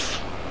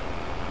move.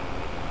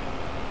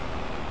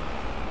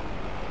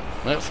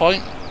 No,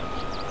 fine.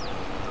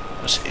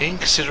 That's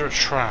inconsiderate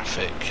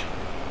traffic.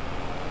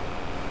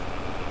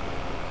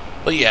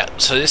 But yeah,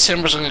 so this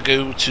timber's gonna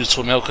go to the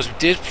sawmill because we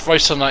did provide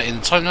some of that in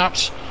the time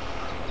lapse,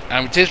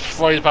 and we did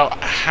provide about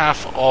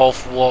half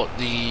of what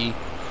the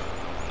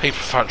paper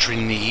factory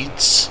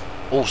needs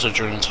also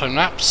during the time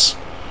lapse.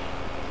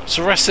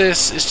 So the rest of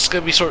this is just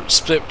gonna be sort of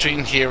split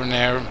between here and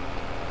there.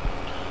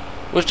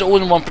 With the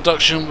all-in-one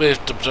production,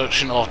 with the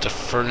production of the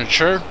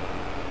furniture,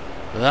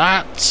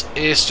 that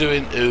is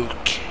doing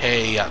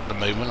okay at the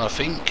moment, I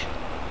think.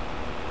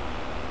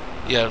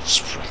 Yeah,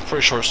 it's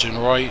pretty sure it's doing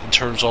alright in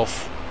terms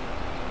of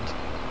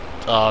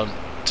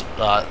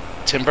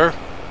timber.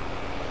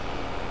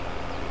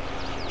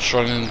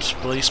 Struggling to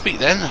really speak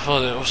then. I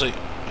thought it was like,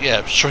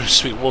 yeah, struggling to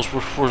speak was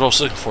we're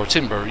also looking for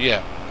timber,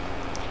 yeah.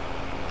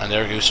 And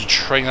there goes the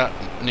train that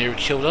nearly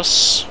killed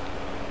us.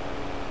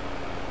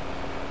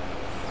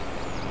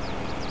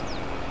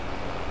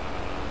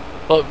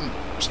 But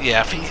yeah,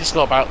 I think it's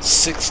got about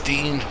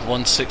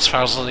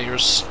 16,000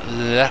 liters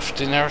left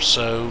in there,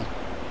 so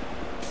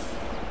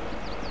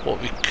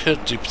what we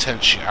could do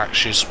potentially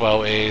actually as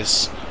well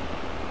is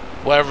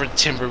whatever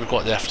timber we've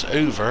got left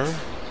over,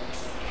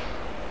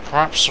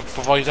 perhaps we'll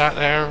provide that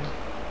there.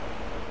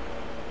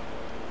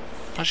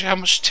 Actually, how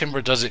much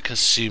timber does it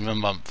consume a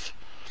month?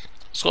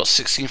 It's got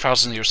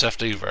 16,000 years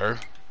left over.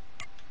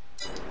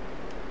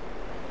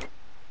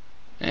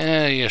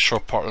 Yeah, sure,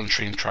 part on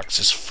train tracks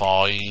is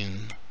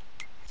fine.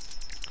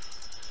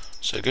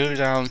 So go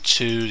down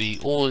to the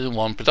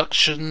all-in-one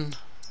production.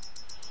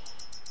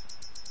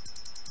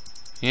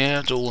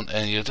 Yeah, don't want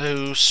any of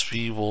those.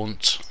 We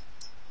want...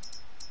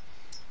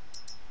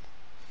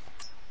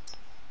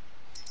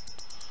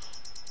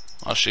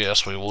 Actually,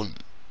 that's what we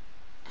want.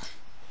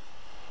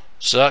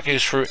 So that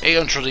goes through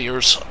 800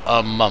 liters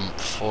a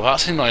month. Well,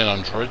 that's in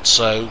 900,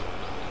 so...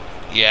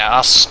 Yeah,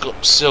 that's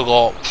still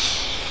got...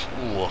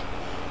 Ooh,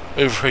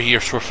 over a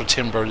year's worth of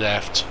timber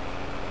left.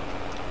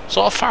 It's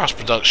not a fast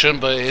production,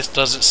 but it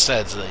does it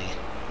steadily.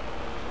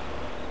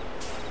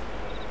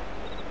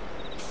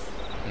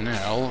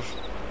 Now,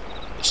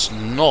 let's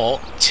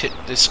not tip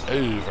this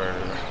over.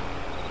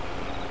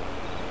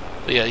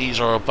 But yeah, these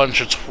are a bunch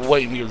of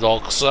 20 meter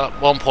logs.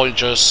 At one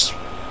point, I was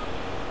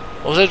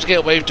able to get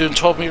away with doing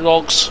 12 meter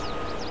logs,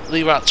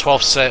 leave at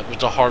 12 set with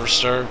the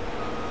harvester,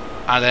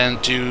 and then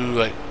do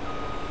like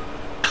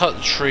cut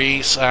the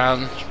trees,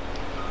 and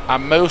at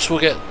most we'll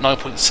get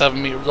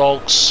 9.7 meter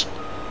logs.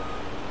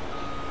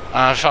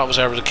 And if that was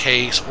ever the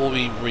case, all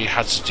we really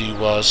had to do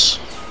was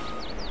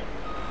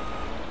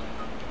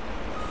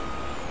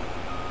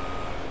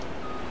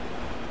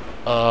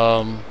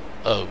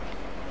oh,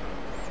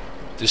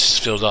 this is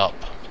filled up.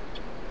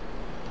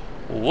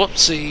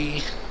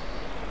 Whoopsie.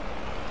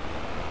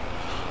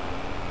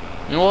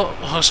 You know what?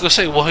 I was going to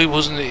say, why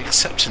wasn't it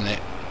accepting it?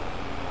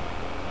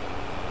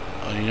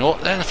 Oh, you know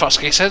what then? If that's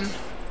the case then,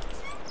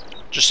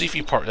 just leave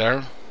you park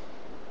there.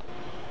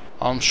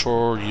 I'm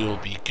sure you'll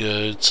be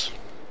good.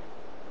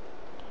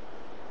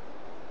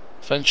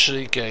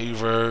 Eventually get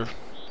over.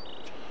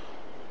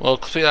 Well,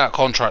 complete that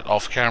contract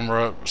off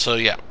camera. So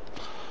yeah,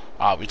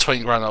 I'll be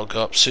 20 grand. That'll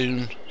go up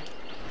soon.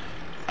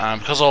 And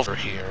because over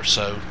here,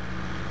 so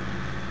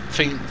I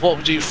think what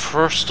we do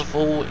first of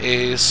all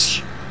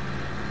is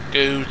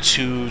go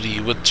to the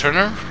wood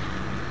turner,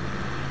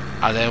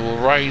 and then we'll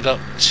ride up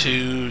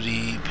to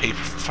the paper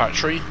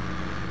factory,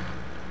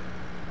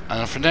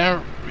 and from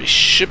there it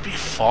should be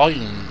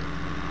fine.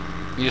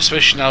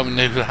 Especially now we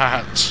know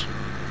that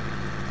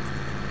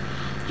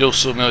the old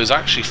sawmill is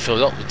actually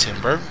filled up with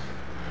timber,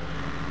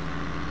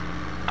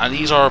 and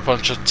these are a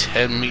bunch of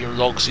 10 meter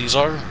logs. These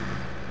are.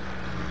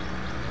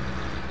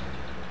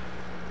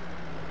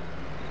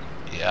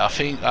 Yeah, I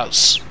think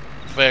that's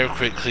very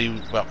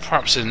quickly. Well,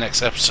 perhaps in the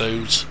next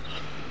episode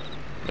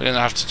we're gonna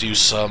have to do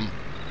some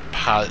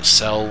pallet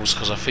cells,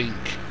 because I think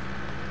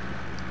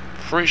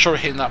pretty sure we're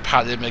hitting that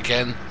pallet limit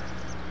again.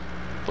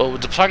 But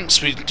with the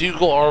planks, we do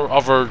got our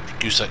other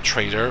gooseneck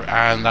trader,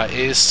 and that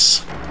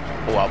is,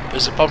 oh well,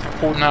 is it bumper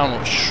pull now? I'm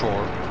not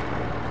sure.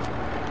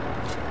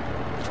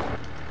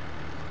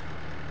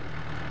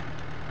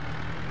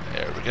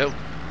 There we go.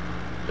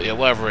 But yeah,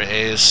 whatever it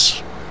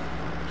is,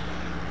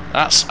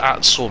 that's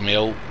at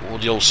sawmill, or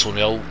the old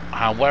sawmill.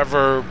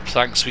 However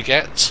planks we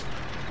get,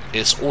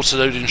 it's auto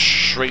loading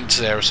straight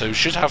into there, so we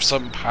should have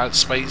some pad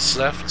space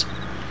left.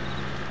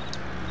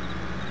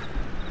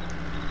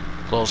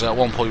 Because at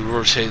one point we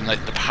were hitting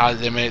like the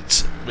pad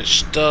limit,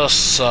 which does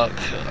suck.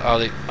 I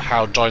like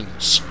how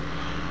Giants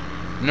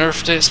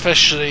nerfed it,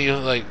 especially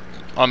like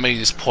I made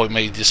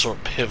this sort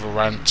of pivot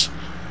rant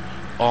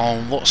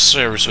on what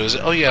series was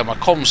it? Oh yeah, my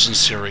Comson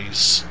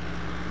series,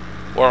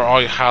 where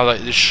I had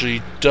like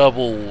literally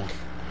double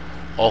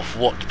of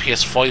what the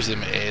PS5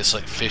 limit is,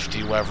 like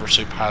 50 whatever,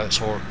 so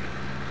pallets, or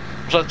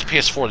was that the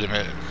PS4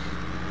 limit?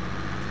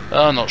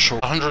 I'm not sure.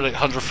 100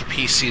 for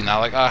PC now.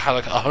 Like I had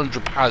like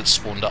 100 pallets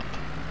spawned up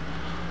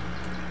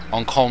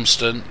on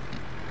constant,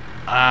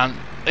 and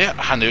yeah,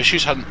 I had no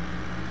issues. Had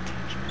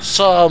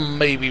some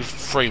maybe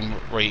frame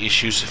rate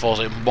issues if I was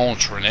like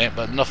monitoring it,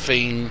 but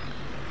nothing.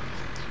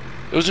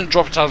 It wasn't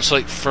dropping down to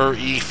like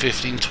 30,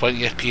 15, 20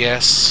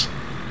 FPS.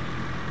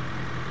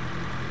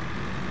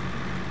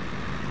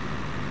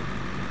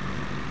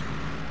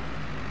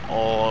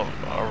 Oh,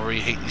 I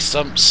really hate these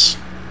stumps.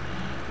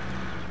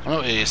 I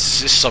know it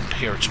is. This stump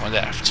here to my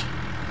left.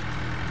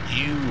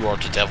 You are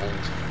the devil.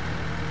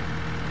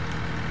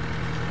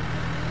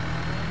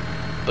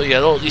 But yeah,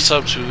 a lot of these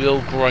stumps we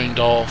will grind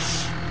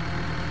off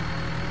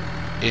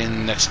in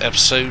the next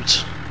episode,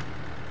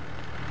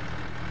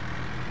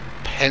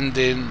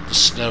 pending the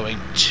snow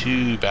ain't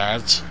too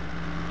bad.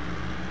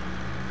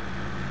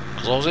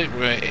 Because obviously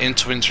we're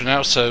into winter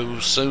now, so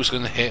snow's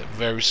going to hit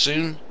very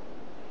soon.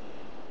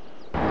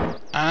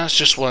 And it's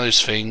just one of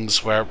those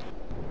things where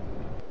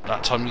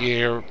that time of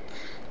year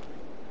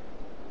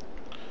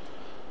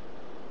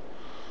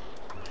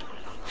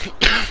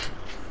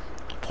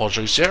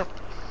apologies there.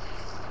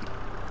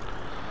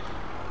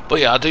 But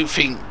yeah, I don't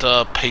think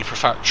the paper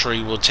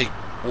factory will take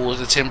all of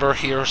the timber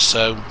here,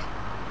 so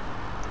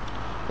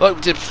like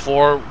we did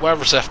before,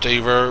 whatever's left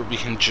over we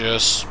can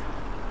just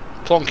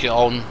plonk it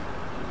on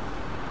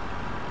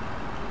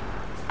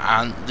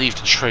and leave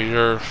the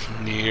trailer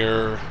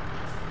near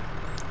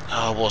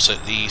what was it,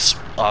 the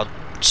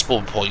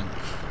spawn point.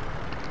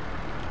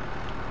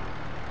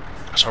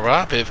 So we're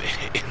a bit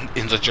of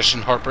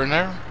indigestion, heartburn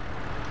there.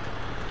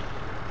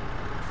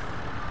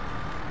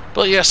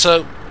 But yeah,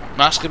 so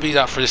that's gonna be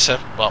that for this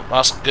episode. Well,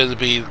 that's gonna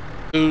be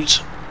food.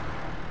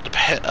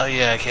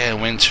 Yeah,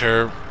 again,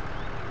 winter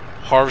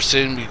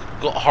harvesting. We've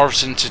got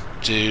harvesting to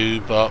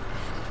do, but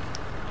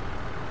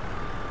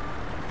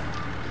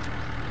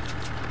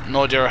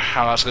no idea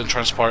how that's going to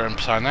transpire and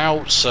plan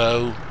out.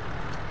 So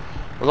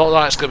a lot of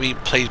that's going to be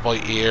played by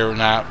ear and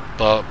that,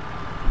 but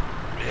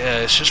yeah,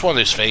 it's just one of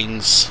those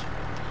things.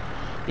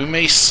 We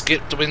may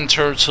skip the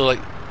winter to like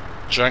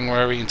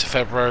January into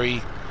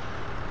February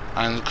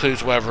and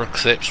include whatever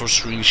clips or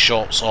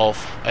screenshots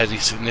of any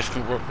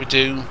significant work we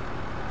do.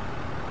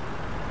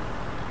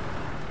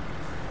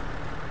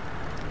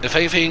 If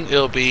anything,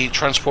 it'll be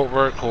transport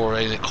work or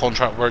any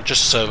contract work,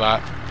 just so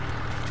that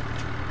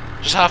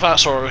just have that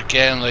sort of,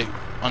 again, like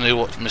I know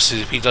what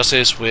Mississippi does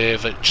this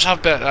with it, just have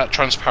a bit of that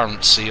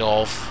transparency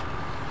of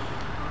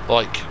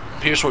like,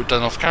 here's what we've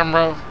done off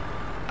camera,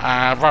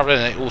 and rather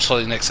than it also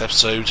the next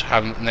episode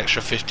having an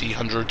extra 50,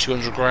 100,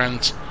 200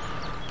 grand,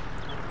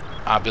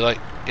 I'll be like,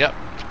 yep,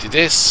 did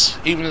this,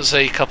 even as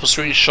a couple of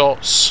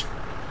screenshots,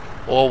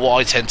 or what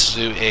I tend to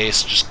do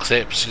is just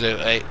clips, you know,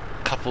 a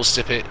couple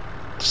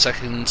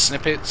second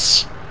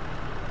snippets,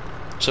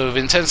 so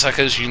within 10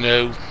 seconds you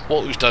know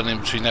what we've done in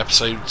between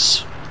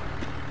episodes,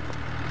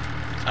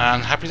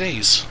 and happy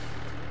days.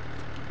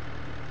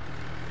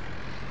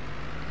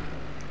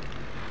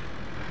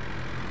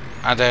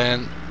 And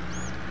then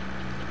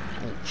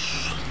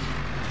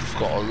we've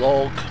got a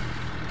log.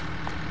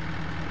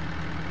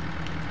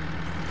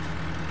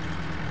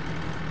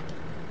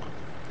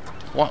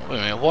 What, wait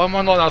a minute, why am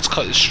I not allowed to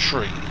cut this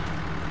tree?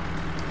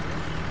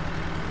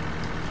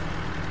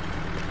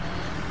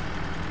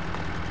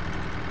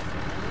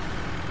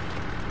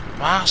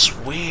 That's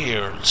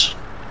weird.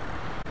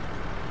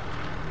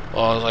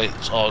 Or like,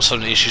 some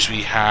of the issues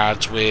we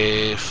had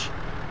with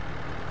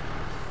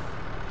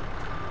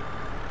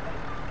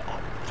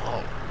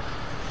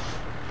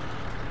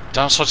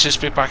downside to this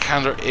big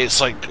backhander, it's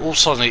like all of a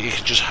sudden it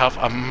could just have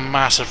a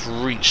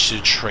massive reach to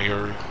the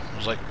trigger. I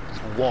was like,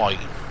 why?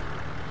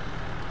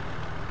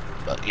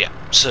 But yeah,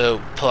 so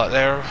put that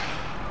there.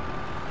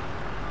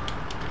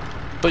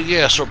 But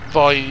yeah, so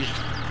by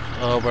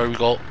where we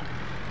got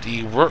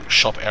the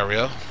workshop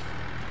area,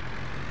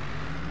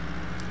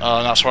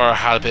 and that's where I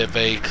had a bit of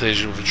a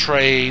collision with a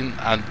train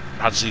and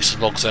had to leave some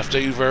logs left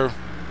over,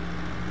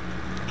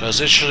 because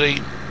literally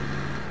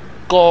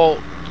got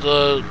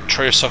the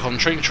trailer stuck on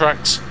train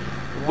tracks,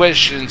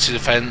 wedged it into the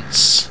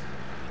fence,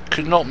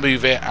 could not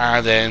move it,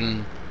 and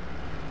then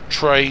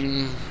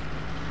train.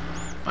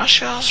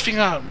 Actually, that's the thing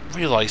I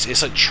realised,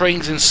 it's like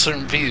trains in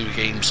certain video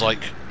games,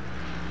 like,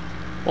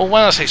 well,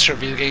 when I say certain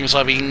video games,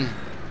 I mean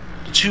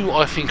the two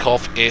I think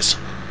of is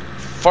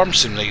Farm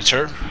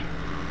Simulator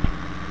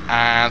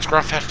and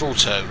Grand Theft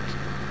Auto,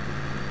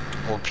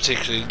 or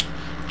particularly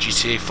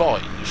GTA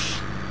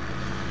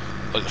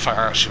 5. Like the fact,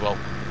 actually, well,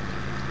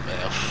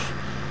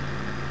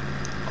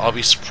 I'll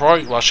be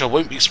surprised, well, actually I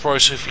won't be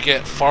surprised if we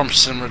get Farm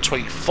Simulator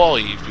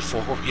 25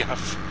 before we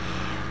have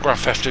Grand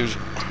Theft Auto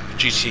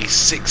GTA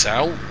 6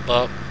 out,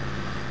 but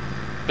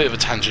bit of a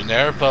tangent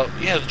there. But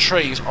yeah, the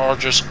trains are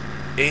just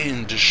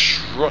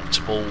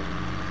indestructible,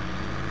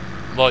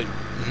 like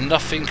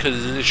nothing could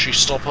literally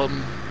stop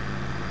them.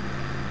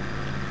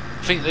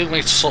 I think the only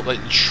way to stop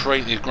like the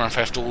train in Grand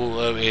Theft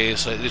Auto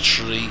is like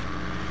literally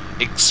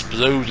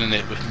exploding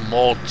it with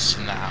mods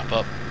and that,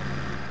 but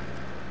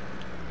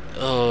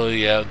oh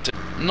yeah,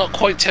 not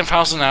quite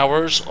 10,000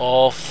 hours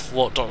of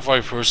what Dark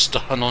Viper's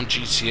done on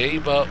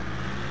GTA, but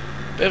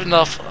bit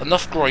of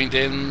enough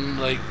grinding,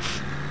 like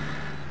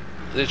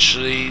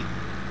literally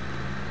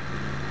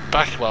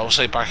back, well, I'll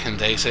say back in the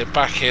day, say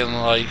back in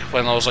like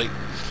when I was like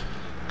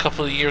a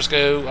couple of years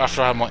ago,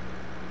 after I had my,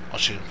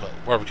 actually,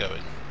 where are we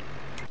going?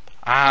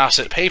 Ah,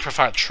 so Paper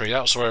Factory,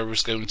 that's where I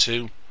was going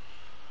to,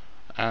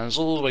 and it's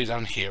all the way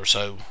down here,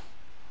 so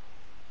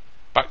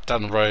back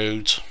down the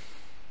road,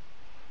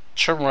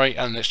 turn right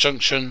at the next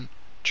junction,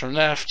 turn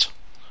left,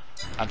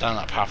 and down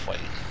that pathway.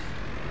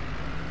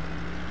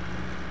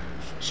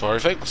 Sorry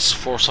folks,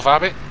 force of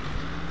habit.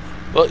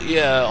 But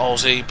yeah,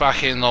 obviously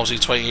back in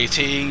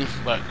 2018,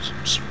 but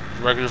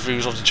regular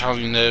viewers of the channel,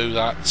 you know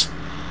that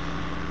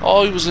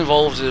I was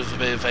involved in a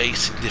bit of a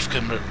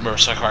significant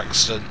motorcycle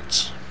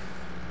accident.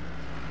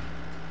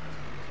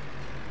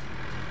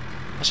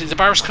 I see the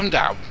barriers come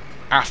down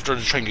after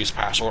the train goes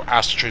past, or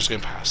as the train's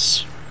going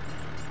past.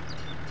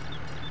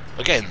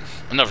 Again,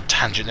 another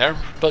tangent there,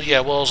 but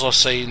yeah, what I was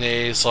saying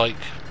is, like,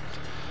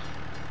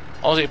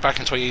 I was back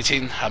in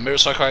 2018, had a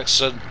motorcycle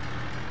accident.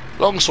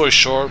 Long story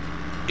short,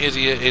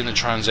 idiot in the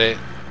transit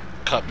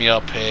cut me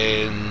up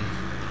and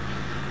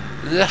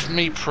left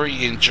me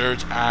pretty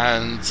injured,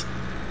 and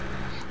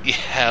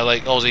yeah,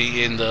 like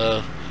obviously in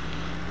the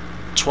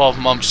 12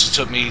 months it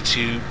took me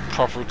to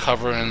proper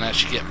recover and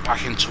actually get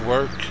back into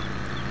work,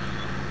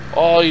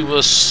 I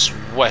was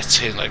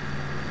sweating like,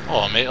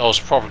 oh mate, I was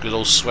a proper good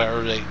old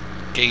sweater. Like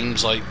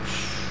games like,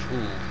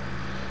 ooh,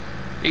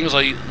 Games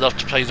I love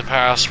to play in the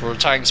past were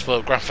tanks,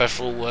 but Grand Theft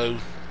Auto.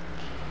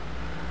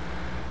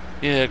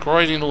 Yeah,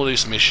 grinding all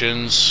these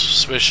missions,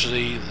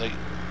 especially like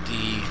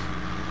the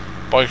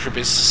biker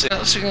business.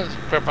 That's the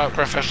thing about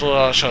Grand Theft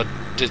Auto I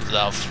did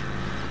love.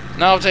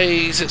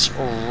 Nowadays, it's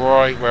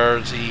alright where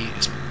it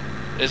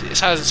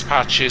has its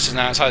patches and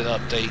it's had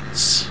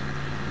updates.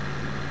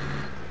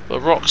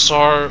 But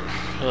Rockstar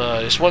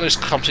is one of those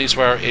companies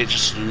where it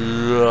just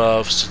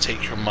loves to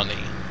take your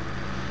money.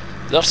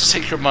 Loves to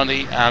take your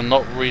money and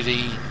not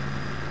really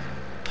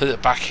put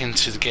it back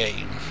into the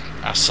game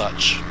as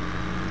such.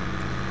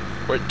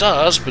 Where it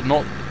does, but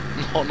not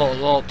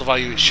the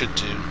value it should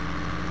do.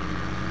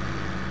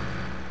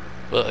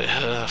 But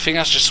I think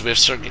that's just with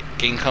certain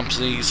game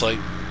companies, like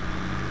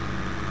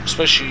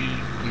especially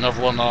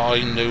another one that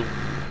I know.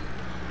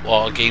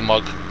 Well, a game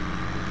I've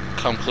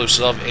come close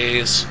to love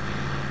is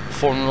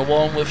Formula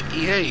 1 with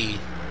EA.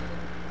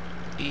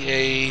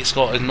 EA's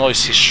got a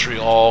nice history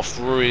of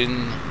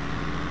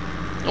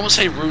I won't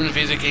say ruin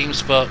video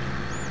games, but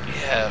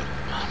yeah,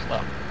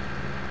 well,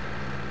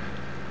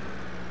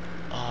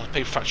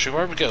 Paper Factory,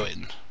 where are we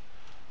going?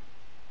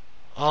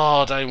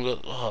 Oh, damn, we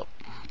got,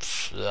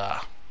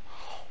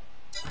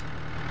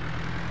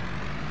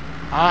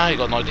 I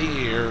got an idea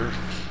here.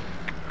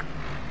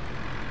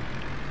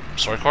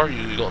 Sorry, car,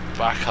 you got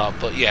back up,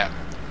 but yeah.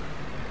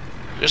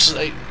 This is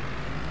like,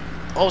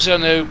 obviously I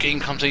know game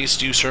companies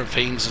do certain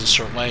things in a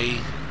certain way,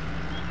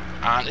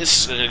 and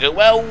this is gonna go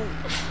well.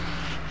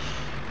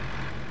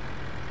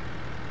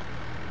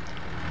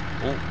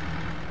 Oh.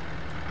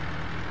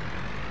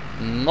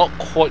 Not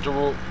quite the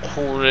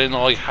recording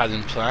I had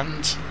in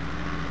planned.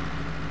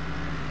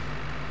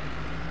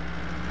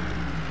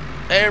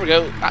 There we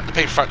go, at the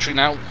Paper Factory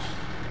now.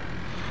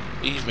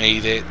 We've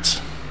made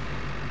it.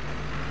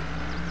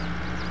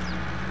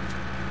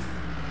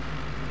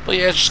 But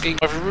yeah, just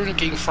either ruining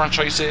game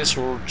franchises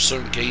or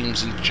certain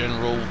games in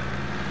general,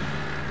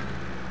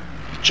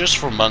 just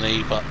for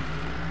money. But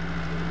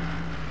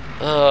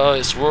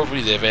it's the world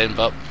we live in.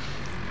 But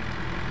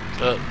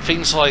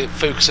things like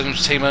Focus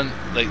Entertainment,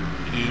 like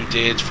who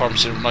did Farm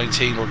Sim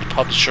 19, or the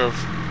publisher of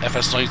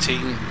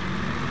FS19,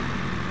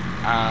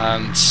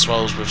 and as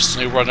well as with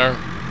SnowRunner,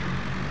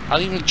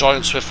 and even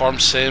Giants with Farm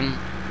Sim,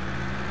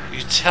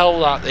 you tell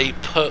that they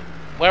put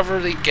whatever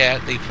they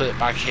get, they put it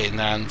back in,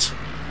 and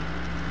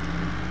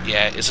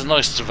yeah, it's a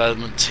nice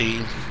development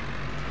team.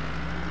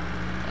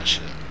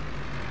 Actually,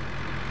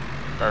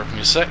 bear with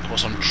me a sec,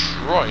 whilst I'm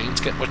trying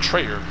to get my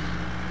trailer.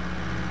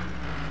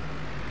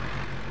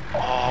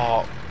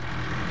 Oh,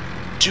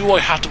 do I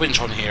have to winch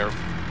on here?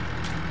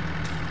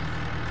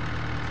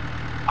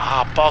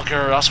 Ah,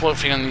 bugger, that's one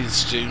thing I need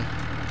to do.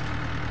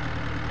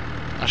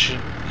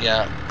 Actually,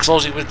 yeah, because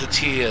obviously with the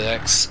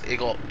TLX, it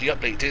got the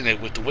update, didn't it,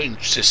 with the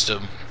winch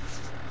system.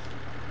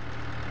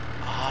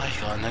 I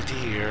got an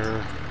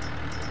idea.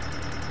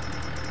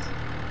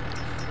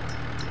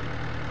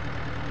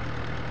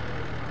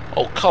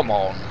 Oh, come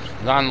on.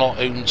 Landlord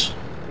owned.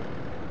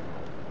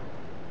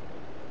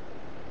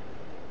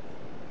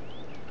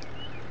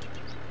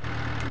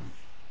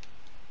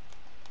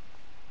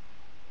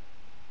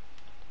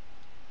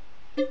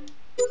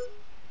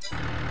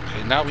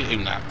 Okay, now we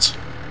own that.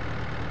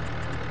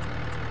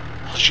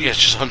 Oh, yeah, it's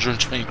just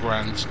 120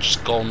 grand.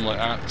 Just gone like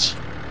that.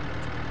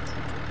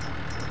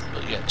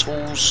 But yeah,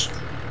 tools.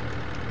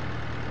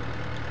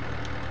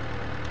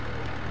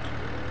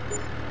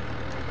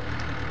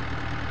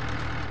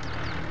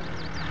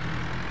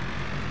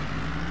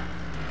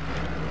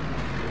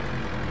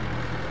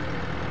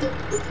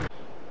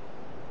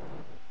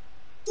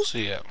 So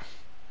yeah,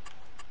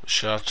 we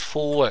should have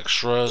full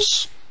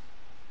extras.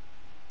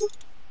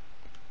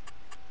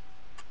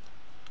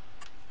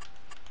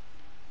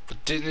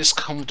 But didn't this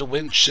come with the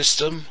winch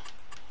system?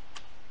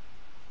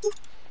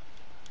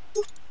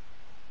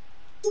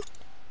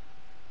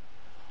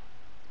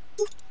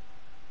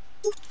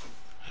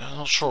 I'm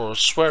not sure. I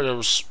swear there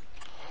was.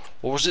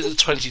 Or was it the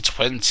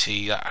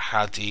 2020 that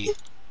had the?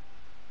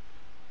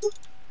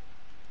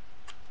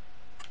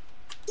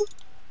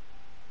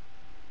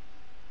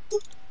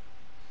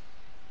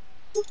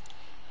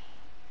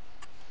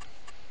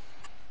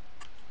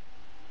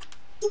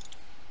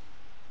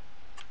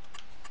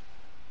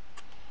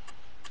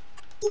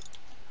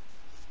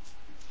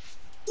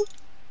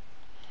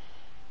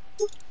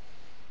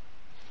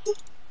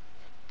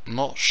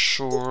 Not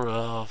sure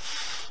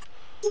of.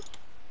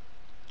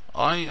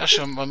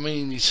 I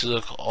may need to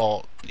look.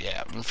 Oh,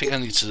 yeah, I think I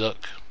need to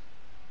look.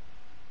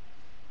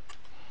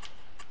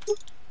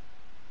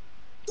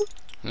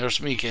 And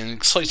there's me getting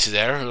excited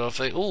there, and I was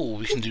like, oh,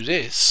 we can do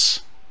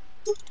this.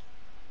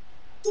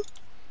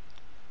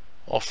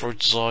 Off-road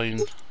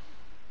design.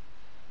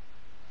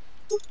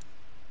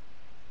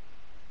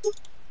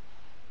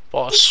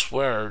 But I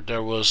swear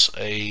there was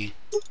a.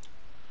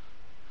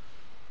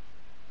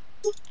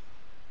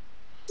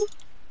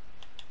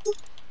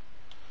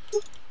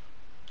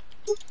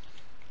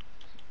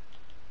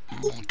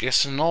 I'm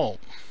guessing not.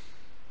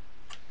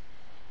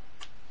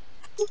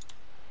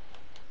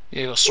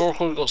 Yeah, you got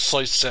circle, you got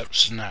side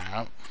steps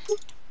now.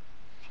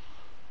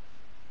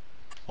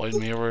 Wide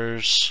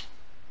mirrors.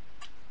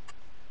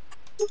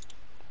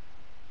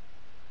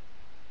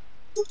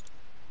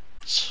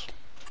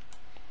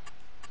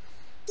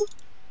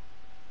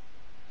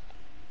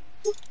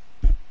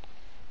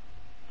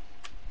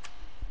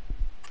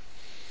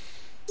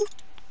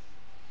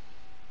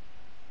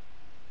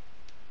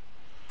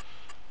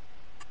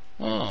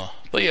 Oh,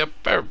 but yeah,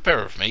 bear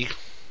with me.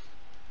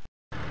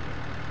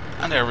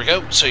 And there we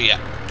go. So yeah,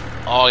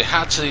 I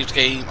had to leave the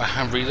game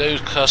and reload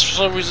because for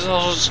some reason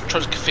I was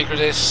trying to configure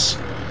this.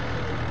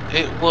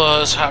 It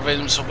was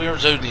having some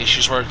weird loading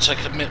issues where it's like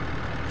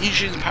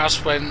usually in the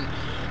past when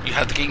you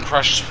had the game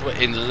crashes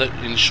in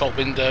the shop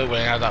window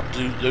when you had that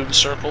blue loading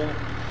circle.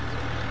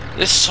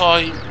 This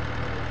time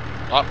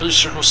that blue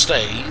circle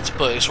stayed,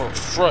 but it sort of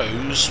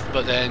froze,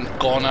 but then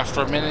gone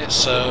after a minute.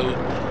 So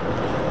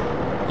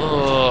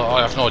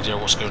I have no idea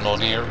what's going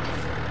on here.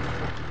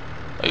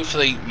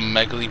 Hopefully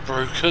megally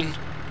broken.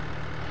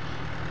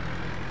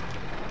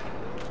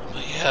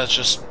 But yeah,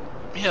 just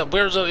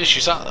weird little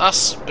issues.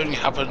 That's only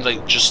happened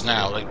like just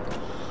now. Like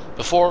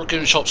before,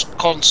 game shops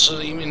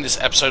constantly in this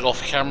episode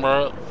off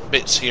camera,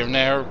 bits here and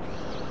there,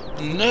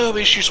 no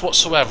issues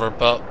whatsoever.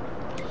 But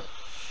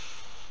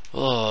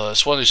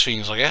it's one of those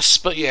things, I guess.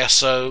 But yeah,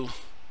 so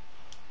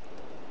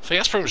I think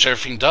that's pretty much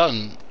everything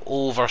done.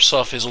 All of our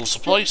stuff is all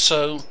supplied,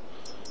 so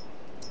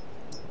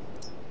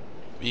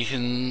you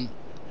can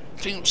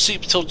see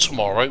until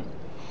tomorrow.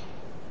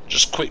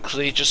 Just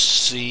quickly, just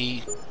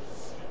see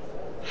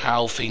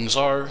how things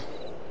are.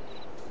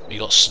 We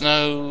got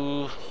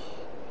snow.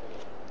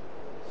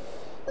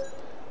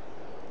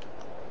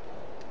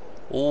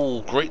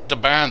 Oh, great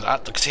demand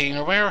at the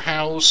container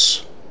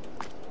warehouse.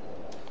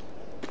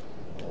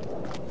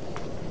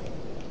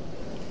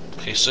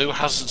 Okay, so it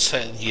hasn't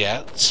said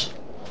yet,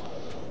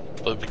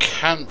 but we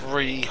can't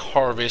really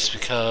harvest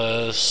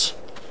because,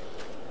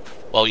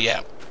 well,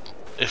 yeah,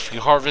 if we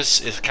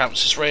harvest, it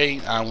counts as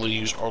rain and we'll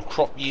use our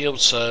crop yield,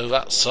 so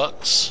that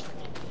sucks.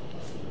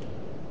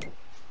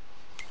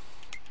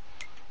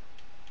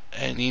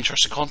 Any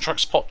interesting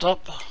contracts popped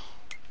up?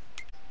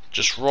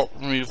 Just rock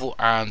removal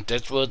and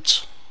deadwood.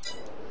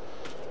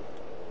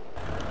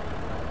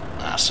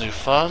 That's no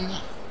fun.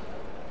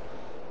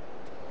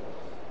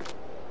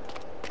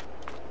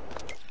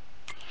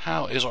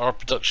 How is our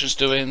productions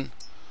doing?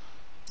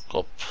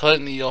 Got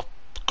plenty of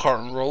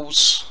carton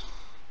rolls.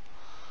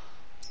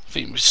 I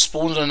think we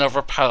spawned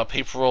another pallet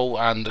paper roll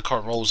and the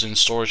carton rolls in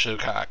storage so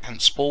that can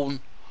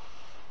spawn.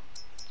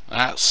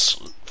 That's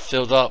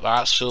filled up,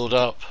 that's filled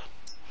up.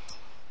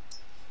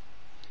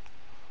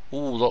 Ooh,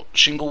 look,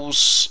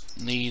 shingles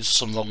needs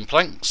some long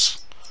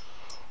planks.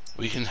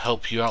 We can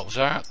help you out with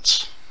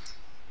that.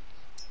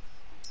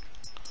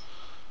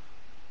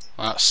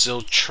 That's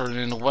still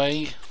churning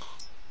away.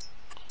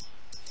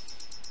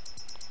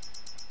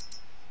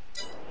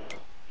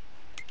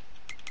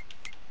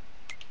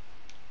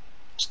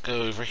 Let's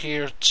go over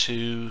here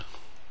to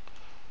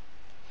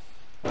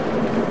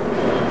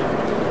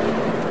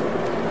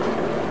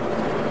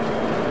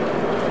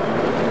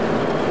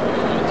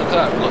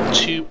that. We've got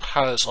 2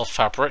 pallets of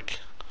fabric.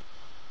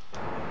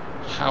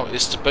 How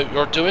is the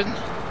boatyard doing?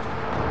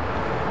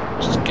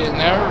 Just getting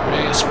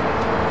there. It's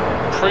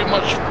pretty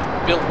much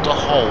built the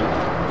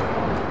hull.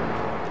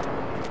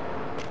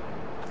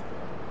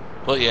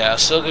 But yeah,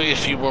 still going to be a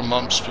few more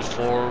months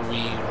before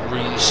we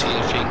really see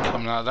anything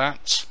coming out of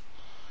that.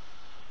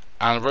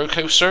 And the roller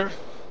coaster,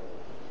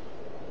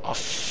 I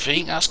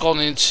think that's gone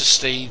into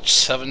stage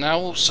 7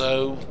 now,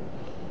 so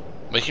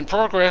making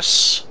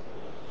progress.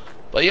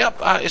 But yep,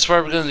 that is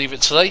where we're going to leave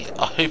it today.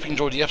 I hope you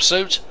enjoyed the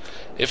episode.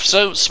 If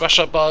so, smash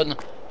that button,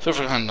 feel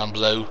free to comment down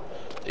below.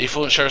 If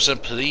you want to share some,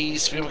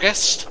 please be my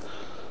guest.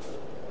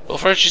 But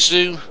for everything to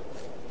do,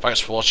 thanks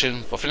for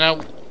watching. But for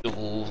now, we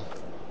will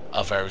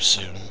very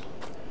soon.